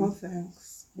 not really. No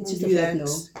thanks. It's just a Do flat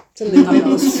that. no. I'm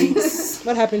not streets.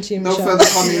 What happened to you, No Michelle? further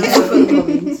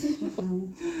comments.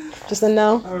 Just a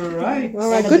no. All right. All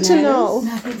right, good to know.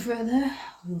 Nothing further.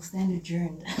 We'll stand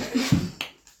adjourned.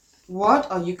 What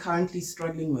are you currently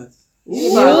struggling with?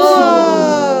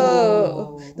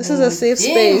 Whoa. This is a safe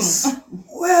space.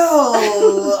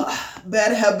 Well,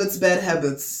 bad habits.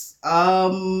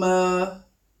 I've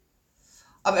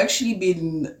actually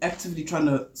been actively trying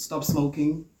to stop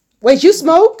smoking. Wait, you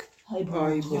smoke? You High didn't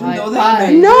know five.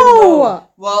 that? No.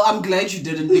 Well, I'm glad you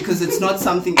didn't because it's not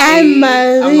something A,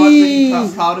 Anne-Marie. I'm not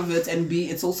really proud of it, and B,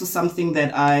 it's also something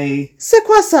that I. C'est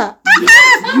quoi ça?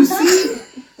 You see?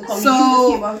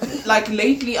 So, like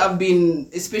lately, I've been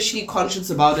especially conscious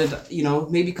about it. You know,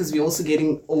 maybe because we're also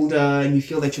getting older, and you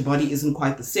feel that your body isn't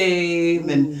quite the same,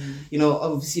 and you know,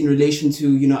 obviously in relation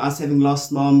to us having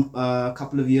lost mom a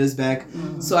couple of years back.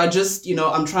 So I just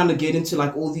I'm trying to get into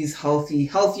like all these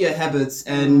healthier habits,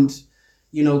 and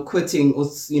quitting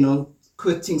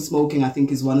quitting smoking. I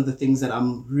think is one of the things that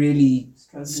I'm really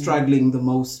struggling the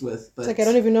most with. But it's like I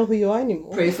don't even know who you are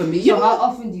anymore. Pray for me. So how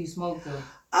often do you smoke though?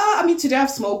 I mean, today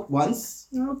I've smoked once,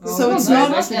 so it's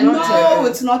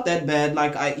it's not that bad.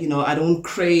 Like I don't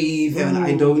crave and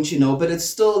I don't, but it's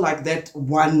still like that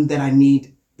one that I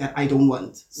need that I don't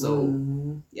want. So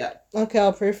yeah. Okay,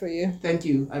 I'll pray for you. Thank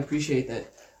you. I appreciate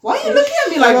that. Why are you looking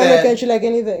at me like I'm that? not looking at you like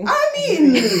anything. I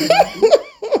mean,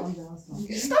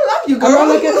 I still love you, girl. I'm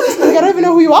not looking at I don't even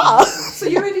know who you are. So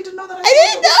you already didn't know that I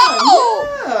didn't know.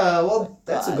 Yeah, well,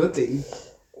 that's a good thing.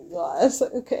 Gosh,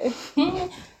 okay.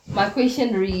 My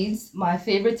question reads, my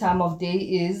favorite time of day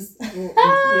is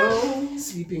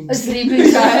Sleeping. a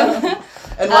sleeping time.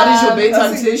 And what is your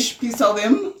bedtime, Tish? Please tell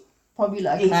them. Probably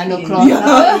like 8 9 p.m.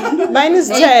 o'clock. Mine is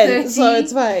 10, so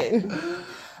it's fine.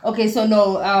 Okay, so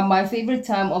no, my favorite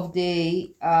time of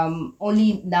day,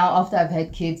 only now after I've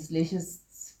had kids, let's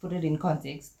just put it in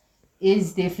context,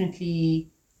 is definitely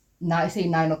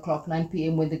 9 o'clock, 9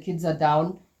 p.m. when the kids are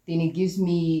down. Then it gives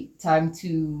me time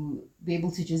to be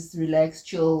able to just relax,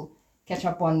 chill, catch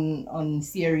up on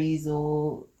series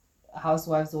or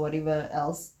Housewives or whatever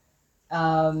else.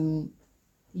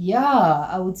 Yeah,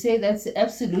 I would say that's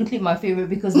absolutely my favorite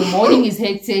because the morning is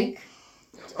hectic.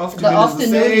 The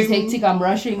afternoon is hectic. I'm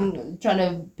rushing, trying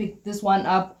to pick this one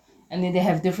up, and then they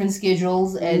have different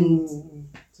schedules. And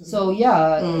so,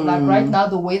 yeah, like right now,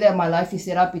 the way that my life is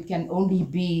set up, it can only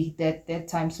be that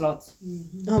time slot.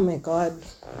 Oh my God.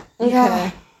 Okay.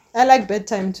 Yeah. I like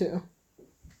bedtime too.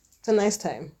 It's a nice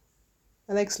time.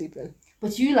 I like sleeping.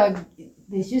 But you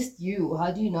there's just you. How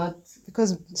do you not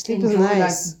Because sleep is enjoy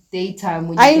nice. like daytime?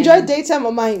 When I you enjoy can- daytime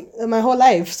on my whole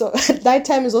life. So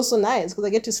nighttime is also nice because I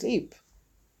get to sleep.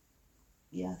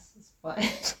 Yes, it's fine.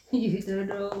 You don't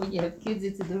know when you have kids.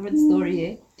 It's a different story,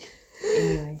 eh?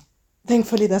 Anyway.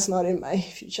 Thankfully, that's not in my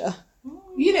future.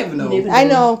 You never know. I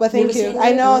know, but thank you.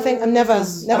 I know. I'm never. I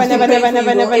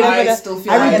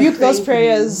rebuke those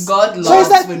prayers. God loves So it's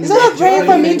when not praying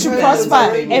for me to praying.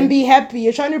 prosper and be happy.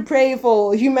 You're trying to pray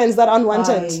for humans that are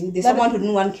unwanted. There's someone who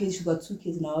didn't want kids. She's got 2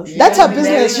 kids now. That's her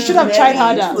business. She should have tried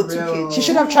harder. For 2 kids. She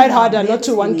should have tried harder not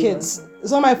to want kids. It's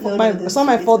not my it's not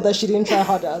my fault that she didn't try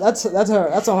harder. That's her. That's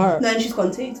on her. No, and she's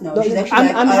content now. No, She's actually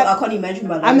I can't imagine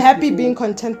my life. I'm happy before. being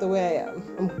content the way I am.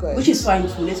 I'm good. Which is fine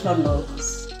too. Let's not know.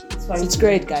 It's fine. It's too.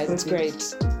 great, guys. It's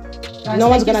Perfect. great. Guys, No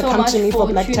one's thank you gonna so come much to me for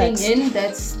black tuning tax. in.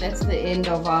 That's the end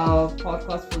of our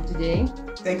podcast for today.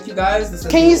 Thank you guys. This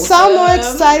has Can been you sound more awesome.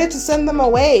 excited to send them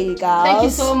away, guys? Thank you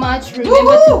so much.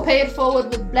 Remember to pay it forward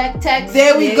with black tax.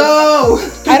 There we go.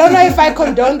 I don't know if I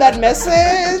condone that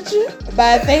message,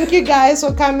 but thank you guys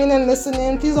for coming and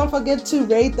listening. Please don't forget to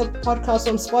rate the podcast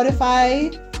on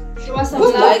Spotify. Show us some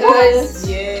love, guys.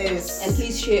 Yes. And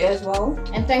please share as well.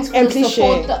 And thanks for And the please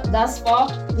support share. thus far.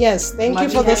 Yes, thank you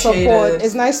Much for the appreciated. support.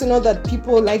 It's nice to know that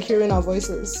people like hearing our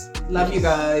voices. Love you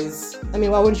guys. I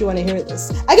mean, why wouldn't you want to hear this?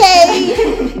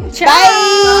 Okay, Ciao. bye.